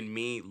have taken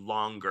me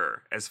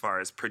longer as far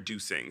as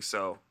producing.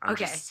 So I'm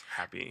just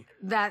happy.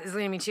 That is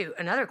leading me to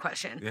another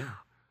question.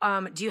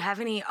 Yeah. Do you have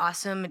any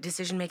awesome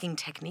decision-making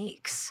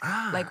techniques?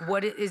 Like,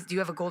 do you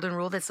have a golden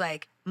rule that's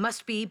like,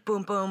 must be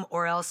boom, boom,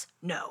 or else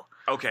no?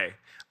 Okay.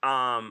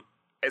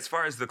 As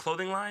far as the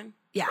clothing line?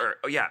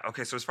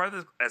 Okay. So as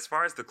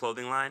far as the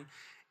clothing line,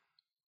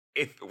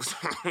 if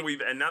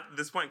we've at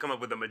this point come up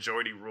with a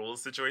majority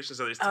rules situation,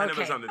 so there's 10 of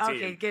us on the team.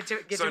 Okay, get so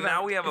to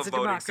now we have it's a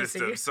voting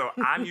system. So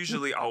I'm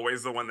usually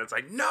always the one that's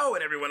like no,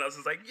 and everyone else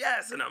is like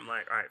yes, and I'm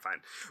like all right, fine.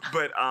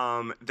 But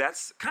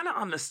that's kind of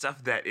on the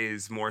stuff that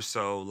is more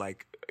so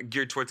like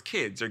geared towards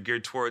kids or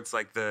geared towards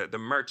like the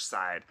merch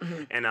side.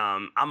 And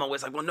I'm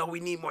always like, well, no, we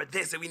need more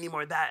this and we need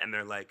more that, and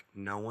they're like,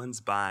 no one's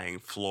buying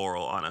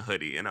floral on a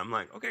hoodie, and I'm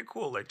like, okay,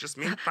 cool, like just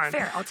me, fine,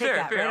 fair, I'll take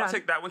that. I'll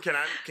take that one.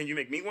 Can you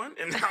make me one?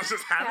 And I'll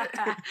just have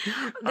it.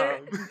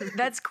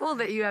 That's cool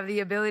that you have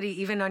the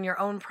ability, even on your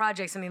own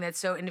project, something that's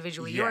so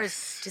individually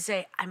yours, to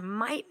say, I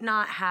might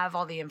not have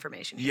all the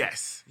information here.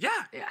 Yes.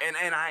 Yeah.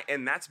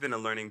 And that's been a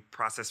learning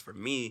process for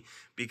me,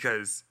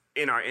 because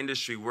in our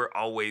industry, we're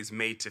always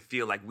made to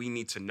feel like we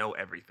need to know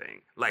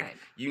everything. Like,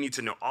 you need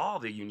to know all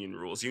the union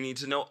rules. You need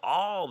to know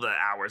all the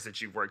hours that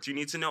you've worked. You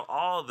need to know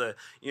all the,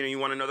 you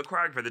want to know the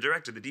choreographer, the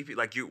director, the DP.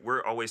 Like,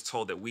 we're always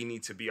told that we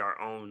need to be our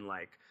own,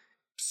 like,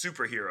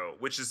 superhero,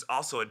 which is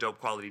also a dope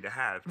quality to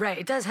have. Right,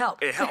 it does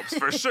help. It helps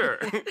for sure.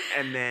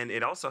 And then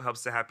it also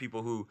helps to have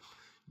people who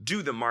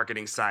do the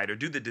marketing side or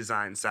do the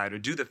design side or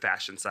do the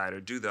fashion side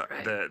or do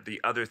the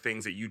other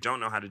things that you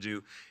don't know how to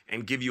do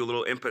and give you a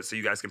little input so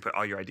you guys can put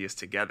all your ideas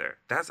together.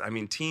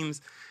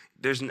 Teams,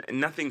 there's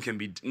nothing can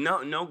be,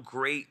 no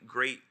great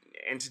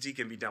entity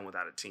can be done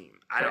without a team.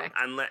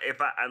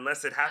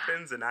 Unless it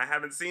happens and I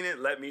haven't seen it,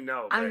 let me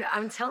know.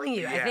 I'm telling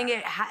you,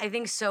 I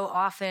think so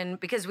often,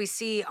 because we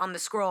see on the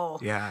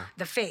scroll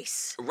the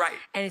face, right,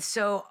 and it's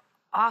so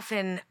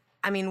often.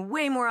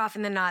 Way more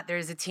often than not,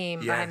 there's a team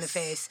behind the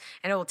face,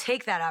 and it will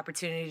take that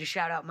opportunity to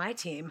shout out my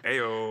team.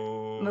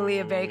 Heyo.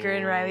 Malia Baker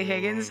and Riley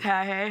Higgins.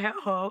 Hey,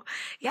 ho.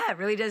 Yeah, it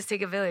really does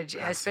take a village,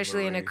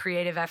 especially in a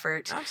creative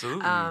effort.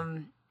 Absolutely.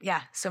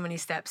 yeah, so many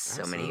steps,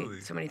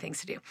 Absolutely. so many things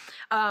to do.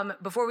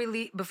 Before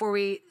we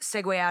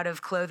segue out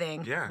of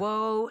clothing, Yeah.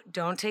 whoa,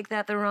 don't take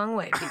that the wrong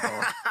way,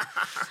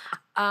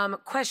 people.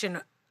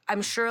 Question.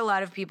 I'm sure a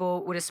lot of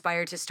people would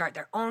aspire to start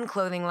their own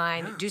clothing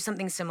line, do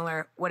something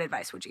similar. What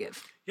advice would you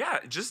give? Yeah,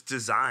 just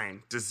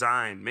design.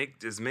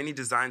 Make as many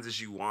designs as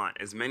you want,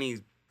 as many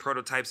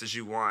prototypes as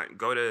you want.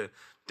 Go to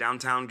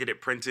downtown, get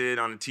it printed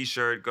on a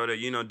t-shirt, go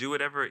to, do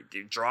whatever,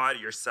 draw it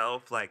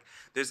yourself. Like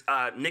there's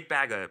Nick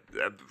Baga,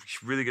 a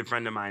really good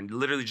friend of mine,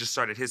 literally just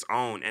started his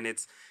own, and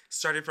it's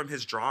started from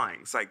his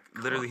drawings, like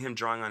literally him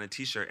drawing on a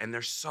t-shirt, and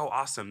they're so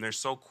awesome, they're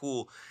so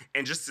cool.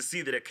 And just to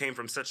see that it came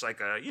from such like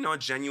a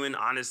genuine,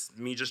 honest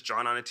me just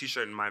drawing on a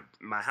t-shirt in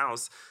my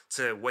house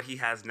to what he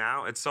has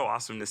now, it's so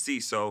awesome to see.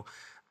 So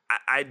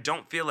I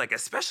don't feel like,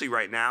 especially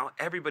right now,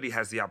 everybody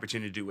has the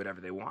opportunity to do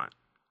whatever they want.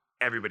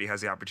 Everybody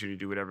has the opportunity to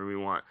do whatever we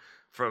want.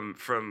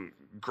 From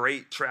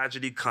great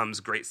tragedy comes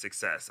great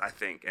success, I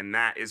think. And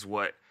that is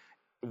what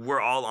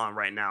we're all on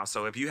right now.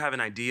 So if you have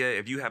an idea,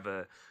 if you have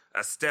a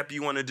step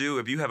you want to do,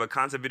 if you have a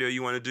concept video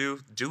you want to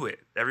do it.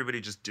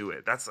 Everybody just do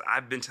it.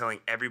 I've been telling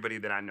everybody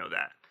that I know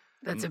that.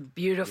 That's a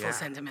beautiful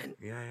sentiment.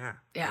 Yeah,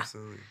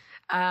 absolutely.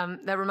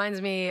 That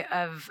reminds me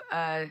of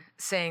a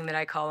saying that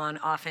I call on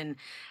often.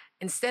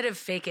 Instead of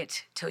fake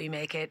it till you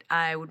make it,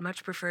 I would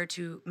much prefer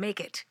to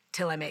make it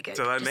till I make it.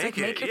 Till I just make like,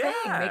 it. Make your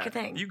thing. Make your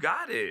thing. You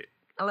got it.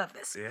 I love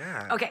this.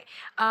 Yeah. Okay.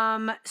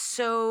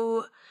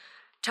 So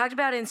talked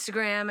about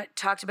Instagram,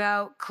 talked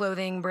about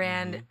clothing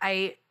brand.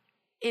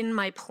 In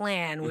my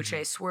plan, which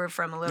I swerved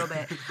from a little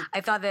bit,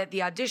 I thought that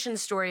the audition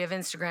story of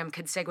Instagram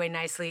could segue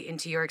nicely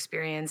into your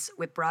experience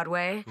with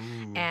Broadway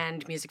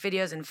and music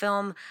videos and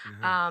film.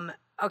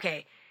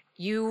 Okay.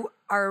 You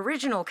are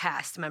original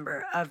cast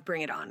member of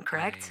Bring It On,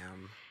 correct? I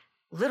am.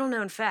 Little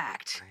known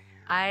fact,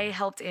 I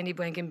helped Andy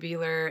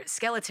Blankenbuehler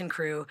Skeleton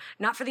Crew,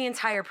 not for the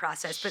entire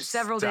process, but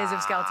several days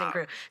of Skeleton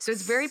Crew. So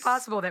it's very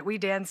possible that we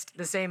danced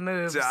the same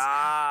moves for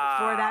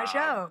that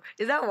show.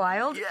 Is that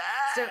wild? Yes.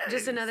 So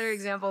just another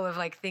example of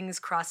like things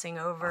crossing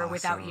over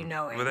without you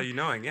knowing. Without you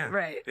knowing, yeah.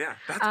 Right. Yeah,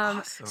 that's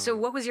awesome. So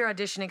what was your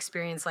audition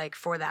experience like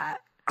for that?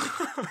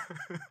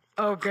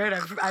 Oh, good.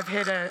 I've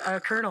hit a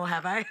kernel,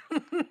 have I?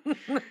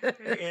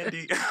 Hey,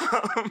 Andy.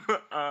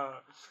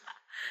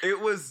 It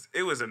was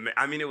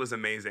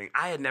amazing.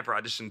 I had never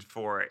auditioned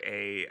for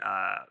a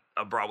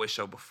Broadway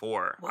show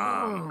before.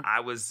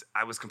 I was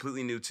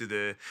completely new to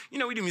the,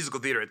 we do musical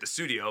theater at the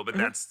studio, but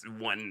that's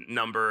one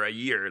number a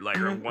year, like,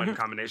 or one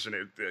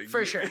combination.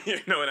 For sure. You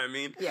know what I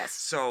mean? Yes.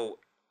 So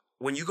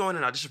when you go in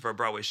and audition for a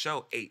Broadway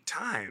show 8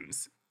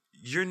 times,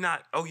 you're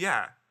not,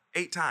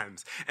 8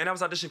 times. And I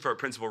was auditioning for a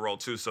principal role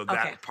too, so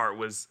that part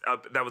was,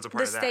 that was a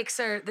part of that.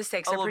 The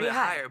stakes are a little pretty bit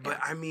high. higher, but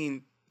I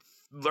mean,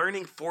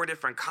 learning 4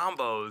 different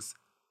combos,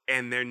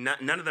 and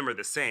none of them are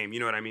the same. You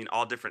know what I mean?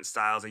 All different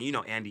styles. And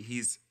Andy,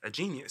 he's a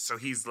genius. So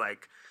he's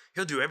like,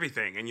 he'll do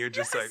everything. And you're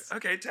just like,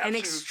 okay, tap And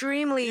shoes.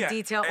 extremely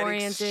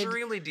detail-oriented.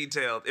 Extremely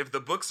detailed. If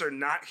the books are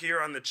not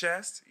here on the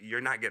chest,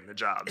 you're not getting the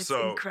job. It's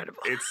so incredible.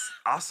 It's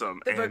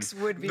awesome. The books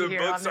would be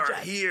here on the books are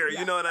chest. here.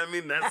 Yeah. You know what I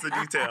mean? That's the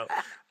detail.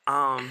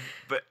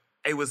 But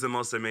it was the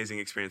most amazing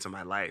experience of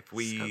my life.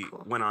 We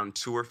went on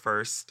tour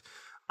first.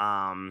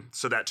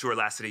 So that tour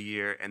lasted a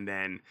year, and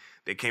then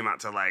they came out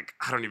to like,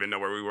 I don't even know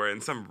where we were,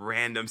 in some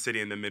random city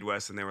in the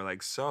Midwest, and they were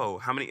like, so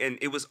how many, and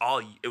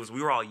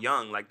we were all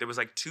young. Like there was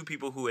like 2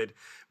 people who had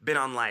been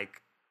on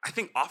like, I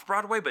think off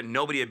Broadway, but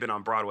nobody had been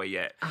on Broadway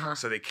yet.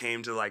 So they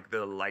came to like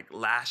the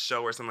last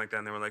show or something like that,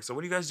 and they were like, so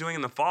what are you guys doing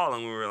in the fall?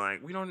 And we were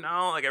like, we don't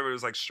know. Like everybody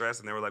was like stressed,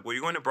 and they were like, well,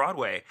 you're going to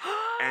Broadway.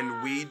 And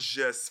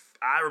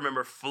I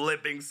remember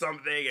flipping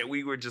something, and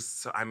we were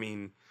just,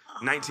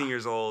 19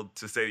 years old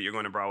to say that you're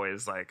going to Broadway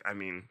is like,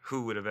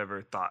 who would have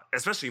ever thought?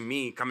 Especially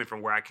me, coming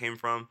from where I came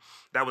from,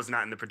 that was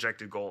not in the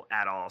projected goal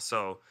at all.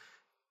 So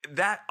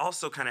that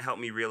also kind of helped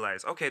me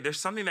realize, okay, there's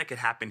something that could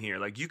happen here.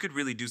 Like you could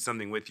really do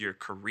something with your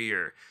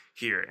career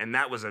here. And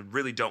that was a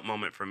really dope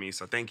moment for me.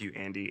 So thank you,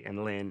 Andy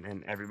and Lynn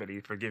and everybody,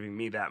 for giving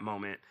me that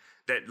moment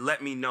that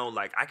let me know,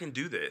 like, I can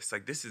do this.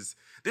 Like, this is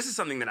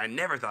something that I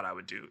never thought I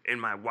would do in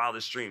my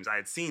wildest dreams. I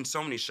had seen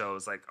so many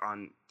shows, like,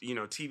 on,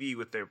 TV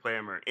with their play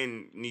or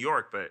in New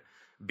York, but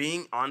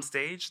being on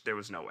stage, there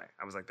was no way.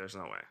 I was like, there's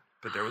no way.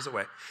 But there was a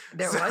way.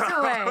 There was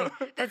a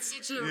way. That's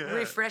such a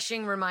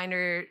refreshing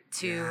reminder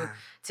to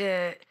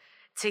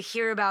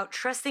hear about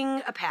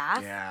trusting a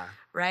path,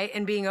 right?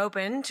 And being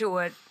open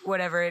to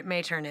whatever it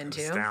may turn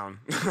into. Down.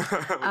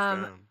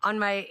 On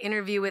my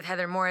interview with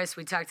Heather Morris,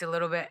 we talked a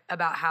little bit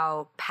about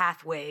how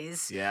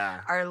pathways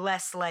are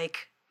less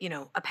like,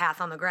 a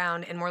path on the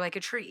ground and more like a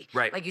tree.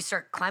 Right. Like you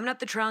start climbing up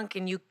the trunk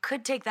and you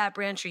could take that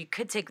branch or you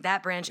could take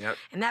that branch. Yep.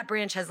 And that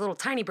branch has little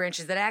tiny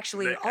branches that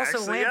actually they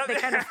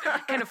kind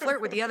of flirt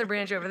with the other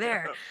branch over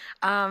there.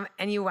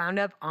 And you wound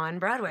up on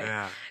Broadway.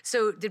 Yeah.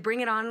 So did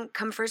Bring It On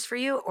come first for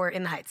you or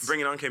In the Heights?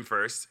 Bring It On came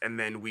first, and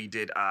then we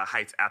did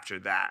Heights after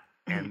that.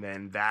 And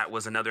then that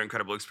was another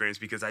incredible experience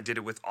because I did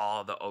it with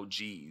all the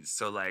OGs.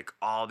 So like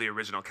all the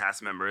original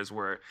cast members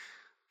were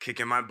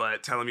kicking my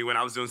butt, telling me when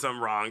I was doing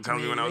something wrong,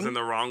 telling me when I was in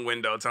the wrong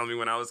window, telling me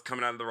when I was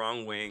coming out of the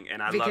wrong wing.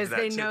 And I love that because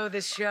they too. know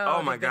the show.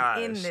 Oh my gosh.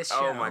 gosh. In this show.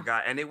 Oh my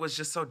God. And it was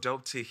just so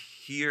dope to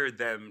hear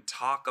them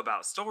talk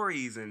about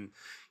stories and,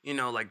 you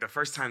know, like the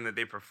first time that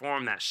they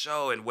performed that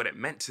show and what it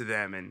meant to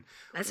them. And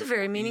that's a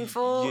very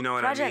meaningful you know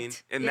what project. I mean?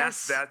 And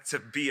that's to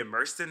be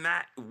immersed in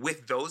that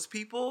with those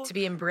people. To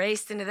be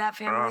embraced into that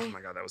family. Oh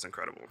my God, that was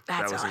incredible.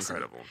 That's that was awesome.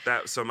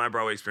 incredible. So my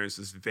Broadway experience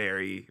was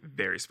very,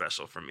 very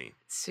special for me.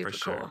 Super for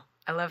cool. sure.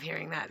 I love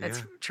hearing that.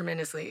 That's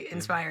tremendously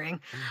inspiring.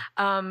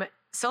 Mm.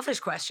 Selfish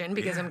question,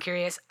 because I'm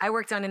curious. I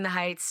worked on In the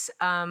Heights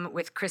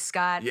with Chris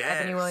Scott,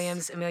 Ebony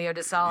Williams, Emilio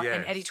DeSalle,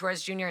 and Eddie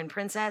Torres Jr. and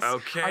Princess.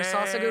 Okay. Our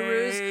salsa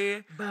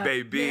gurus.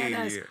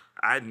 Baby.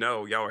 I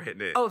know. Y'all were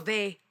hitting it. Oh,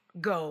 they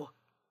go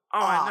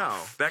off. I know.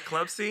 off. That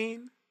club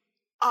scene?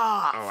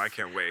 Off. Oh, I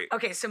can't wait.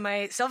 Okay, so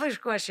my selfish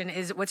question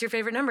is, what's your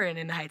favorite number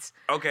in the Heights?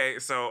 Okay,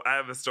 so I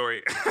have a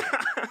story.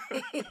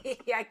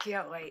 Yeah, I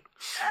can't wait.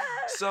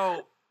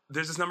 So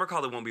there's this number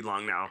called It Won't Be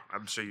Long Now.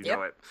 I'm sure you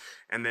know it.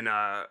 And then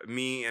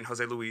me and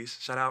Jose Luis,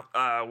 shout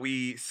out,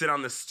 we sit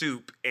on the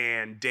stoop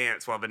and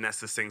dance while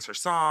Vanessa sings her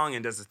song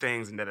and does the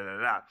things and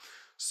da-da-da-da.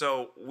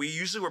 So we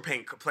usually were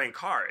playing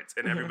cards,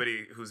 and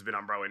everybody who's been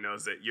on Broadway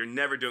knows that you're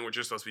never doing what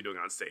you're supposed to be doing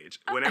on stage.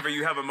 Whenever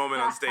you have a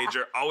moment on stage,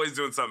 you're always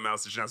doing something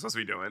else that you're not supposed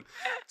to be doing.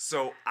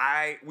 So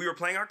we were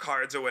playing our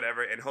cards or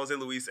whatever, and Jose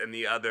Luis and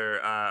the other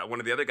one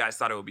of the other guys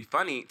thought it would be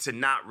funny to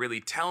not really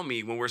tell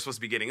me when we're supposed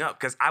to be getting up,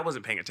 because I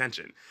wasn't paying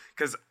attention.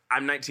 Because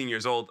I'm 19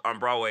 years old on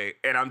Broadway,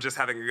 and I'm just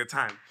having a good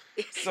time.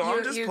 So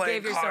I'm just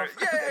playing cards.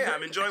 Yeah.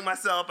 I'm enjoying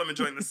myself. I'm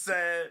enjoying the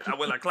set.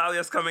 Abuela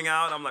Claudia's coming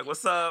out. I'm like,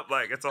 what's up?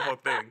 Like, it's a whole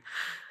thing.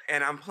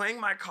 And I'm playing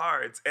my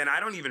cards, and I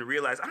don't even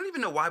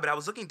know why, but I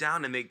was looking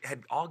down, and they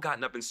had all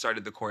gotten up and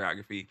started the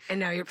choreography. And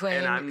now you're playing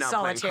and I'm now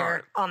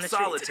solitaire playing on the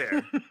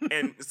solitaire.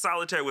 And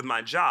solitaire with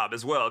my job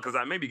as well, because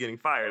I may be getting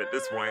fired at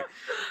this point.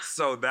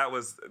 So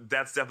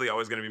that's definitely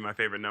always going to be my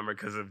favorite number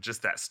because of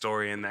just that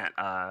story and that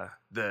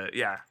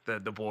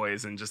the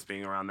boys and just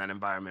being around that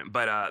environment.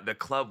 But the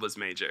club was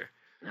major.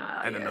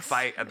 And then the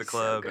fight at the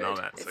club and all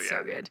that. It's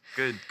so good.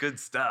 Good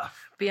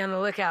stuff. Be on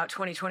the lookout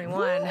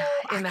 2021 in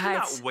the Heights. I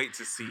cannot wait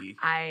to see.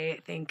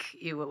 I think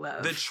you will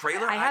love. The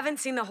trailer? I haven't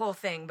seen the whole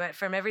thing, but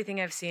from everything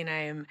I've seen,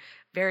 I am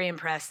very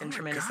impressed and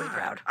tremendously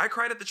proud. I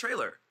cried at the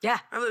trailer. Yeah.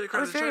 I literally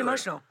cried at the trailer. It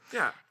was very emotional.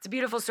 Yeah. It's a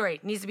beautiful story.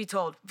 It needs to be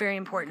told. Very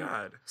important. Oh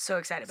God. So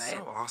excited by it.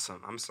 So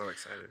awesome. I'm so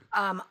excited.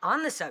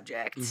 On the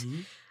subject,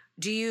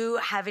 do you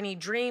have any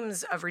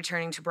dreams of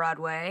returning to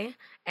Broadway?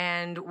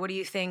 And what do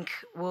you think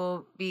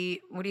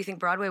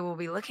Broadway will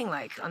be looking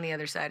like on the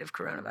other side of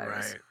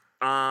coronavirus?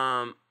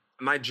 Right.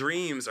 My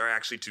dreams are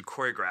actually to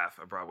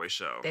choreograph a Broadway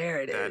show.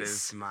 There it is. That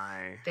is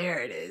my. There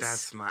it is.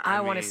 That's my.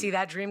 I want to see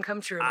that dream come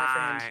true,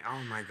 my friend.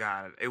 Oh my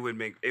God! It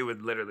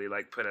would literally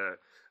like put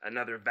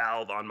another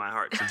valve on my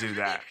heart to do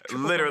that.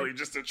 Literally,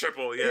 just a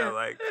triple. Yeah,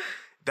 like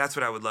that's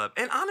what I would love.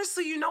 And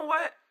honestly, you know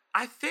what?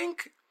 I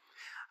think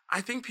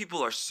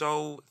people are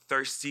so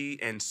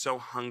thirsty and so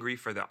hungry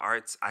for the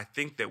arts. I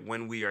think that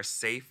when we are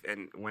safe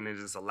and when it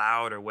is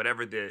allowed or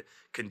whatever the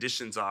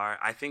conditions are,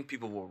 I think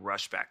people will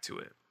rush back to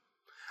it.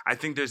 I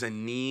think there's a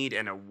need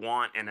and a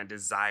want and a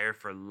desire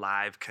for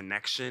live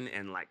connection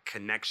and like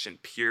connection,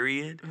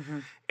 period.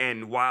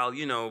 And while,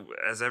 you know,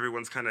 as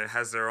everyone's kind of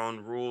has their own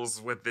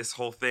rules with this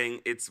whole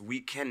thing, we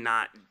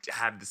cannot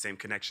have the same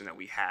connection that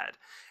we had.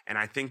 And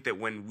I think that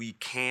when we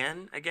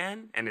can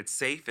again, and it's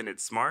safe and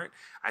it's smart,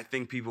 I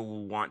think people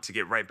will want to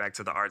get right back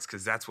to the arts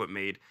because that's what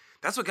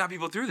got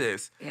people through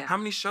this. Yeah. How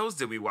many shows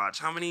did we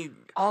watch?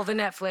 All the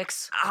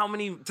Netflix. How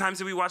many times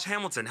did we watch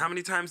Hamilton? How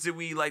many times did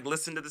we like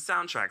listen to the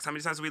soundtracks? How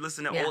many times did we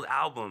listen to old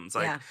albums?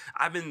 Like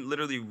I've been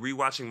literally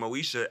rewatching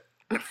Moesha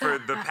for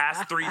the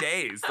past 3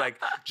 days,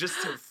 like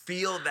just to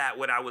feel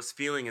what I was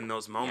feeling in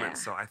those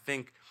moments. So I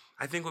think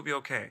we'll be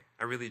okay.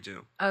 I really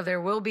do. Oh,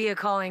 there will be a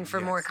calling for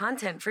more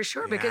content for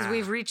sure because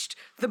we've reached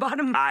the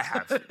bottom. I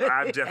have.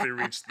 I've definitely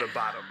reached the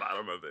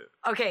bottom of it.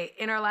 Okay,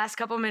 in our last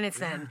couple minutes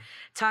then,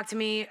 talk to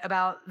me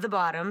about the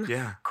bottom.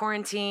 Yeah.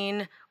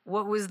 Quarantine.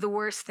 What was the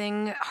worst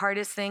thing,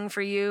 hardest thing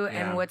for you,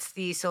 and what's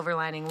the silver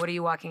lining? What are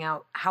you walking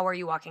out? How are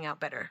you walking out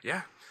better?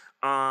 Yeah.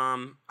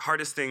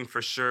 Hardest thing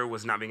for sure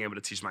was not being able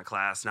to teach my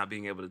class, not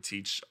being able to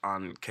teach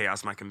on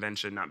Chaos, my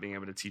convention, not being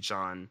able to teach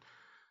on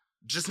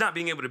just not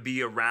being able to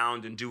be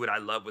around and do what I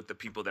love with the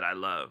people that I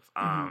love.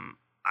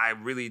 I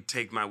really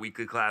take my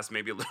weekly class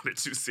maybe a little bit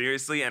too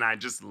seriously, and I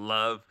just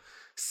love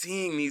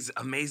seeing these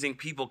amazing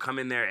people come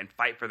in there and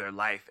fight for their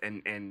life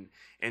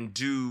and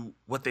do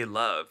what they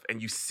love.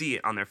 And you see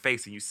it on their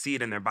face, and you see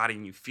it in their body,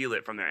 and you feel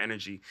it from their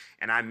energy.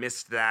 And I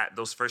missed that.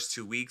 Those first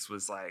 2 weeks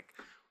was like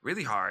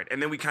really hard.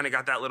 And then we kind of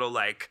got that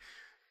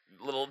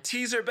little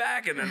teaser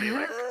back, and then they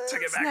like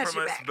took it back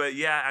from us. But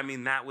yeah, I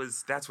mean,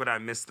 that's what I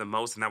missed the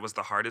most, and that was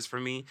the hardest for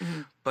me.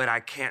 But I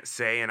can't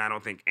say, and I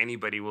don't think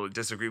anybody will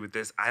disagree with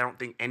this, I don't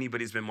think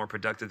anybody's been more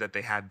productive than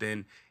they have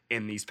been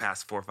in these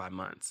past 4 or 5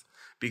 months.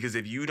 Because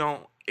if you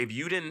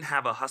didn't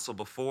have a hustle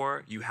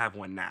before, you have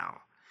one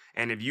now.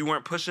 And if you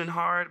weren't pushing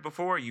hard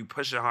before, you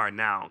push it hard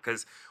now.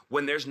 Because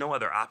when there's no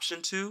other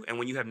option to, and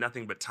when you have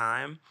nothing but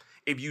time,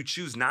 if you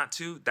choose not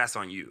to, that's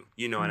on you.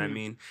 You know what I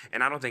mean?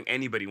 And I don't think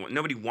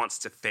nobody wants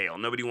to fail.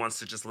 Nobody wants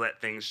to just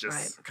let things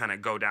just kind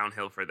of go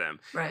downhill for them.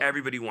 Right.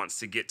 Everybody wants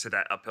to get to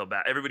that uphill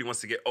battle. Everybody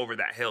wants to get over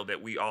that hill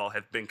that we all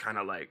have been kind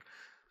of like,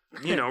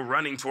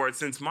 running towards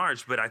since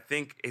March. But I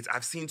think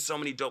I've seen so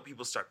many dope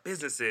people start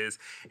businesses,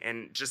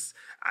 and just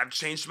I've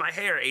changed my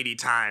hair 80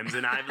 times,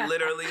 and I've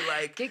literally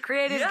like get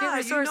creative, get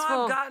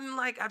resourceful. I've gotten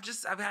like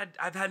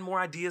I've had more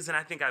ideas than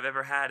I think I've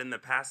ever had in the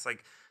past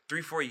like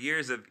 3-4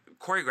 years of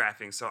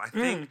choreographing. So I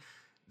think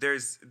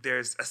there's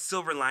a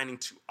silver lining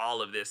to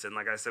all of this, and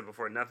like I said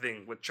before,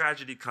 with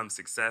tragedy comes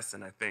success,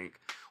 and I think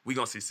we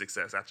gonna see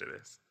success after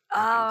this.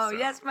 Oh,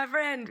 yes, my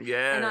friend.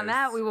 Yes. And on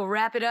that, we will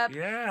wrap it up.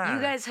 Yeah.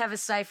 You guys have a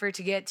cipher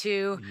to get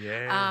to.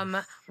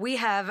 Yes. We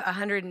have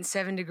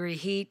 107-degree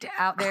heat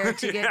out there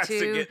to get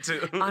to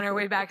on our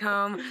way back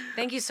home.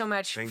 Thank you so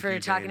much for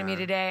talking to me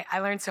today. I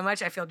learned so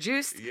much. I feel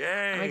juiced.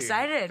 Yay. I'm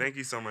excited. Thank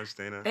you so much,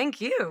 Dana.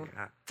 Thank you.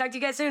 Yeah. Talk to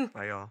you guys soon.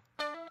 Bye, y'all.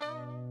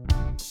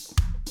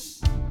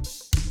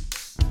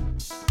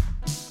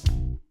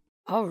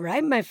 All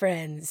right, my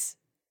friends.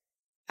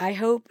 I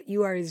hope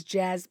you are as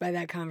jazzed by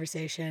that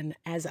conversation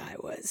as I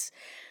was.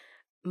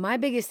 My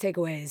biggest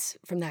takeaways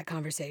from that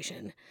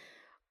conversation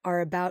are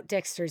about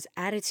Dexter's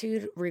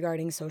attitude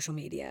regarding social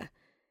media.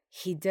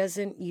 He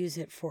doesn't use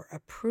it for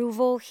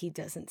approval. He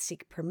doesn't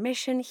seek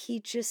permission. He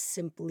just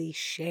simply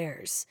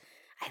shares.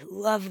 I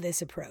love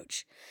this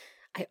approach.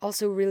 I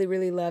also really,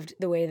 really loved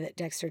the way that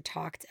Dexter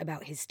talked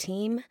about his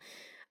team.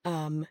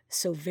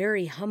 So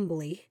very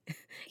humbly,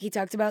 he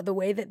talked about the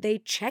way that they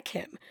check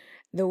him,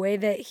 the way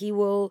that he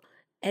will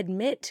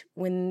admit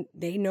when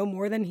they know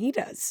more than he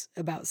does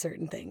about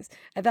certain things.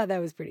 I thought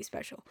that was pretty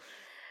special.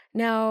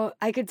 Now,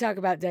 I could talk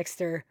about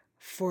Dexter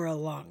for a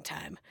long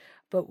time,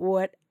 but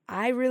what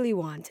I really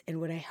want and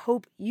what I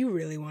hope you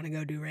really want to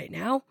go do right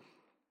now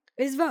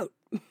is vote.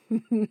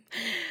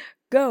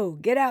 Go,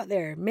 get out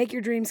there, make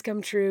your dreams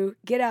come true,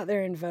 get out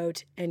there and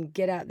vote, and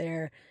get out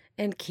there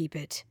and keep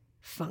it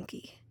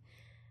funky.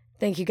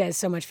 Thank you guys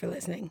so much for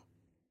listening.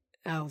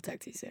 I'll talk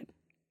to you soon.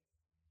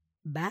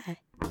 Bye.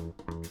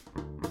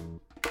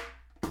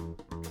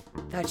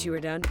 Thought you were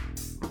done?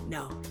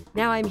 No.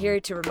 Now I'm here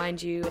to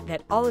remind you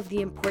that all of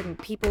the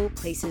important people,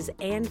 places,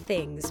 and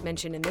things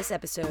mentioned in this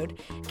episode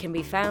can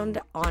be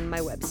found on my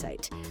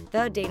website,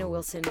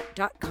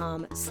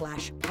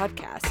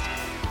 thedanawilson.com/podcast.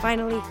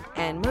 Finally,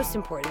 and most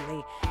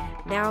importantly,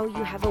 now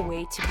you have a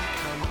way to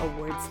become a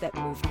Words That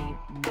Move Me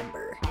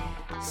member.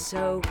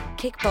 So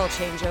kickball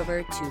change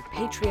over to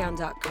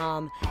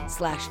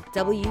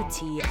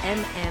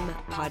patreon.com/WTMM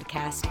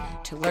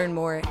podcast to learn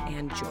more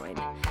and join.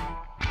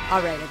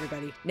 All right,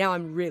 everybody. Now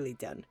I'm really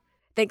done.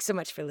 Thanks so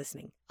much for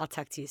listening. I'll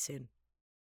talk to you soon.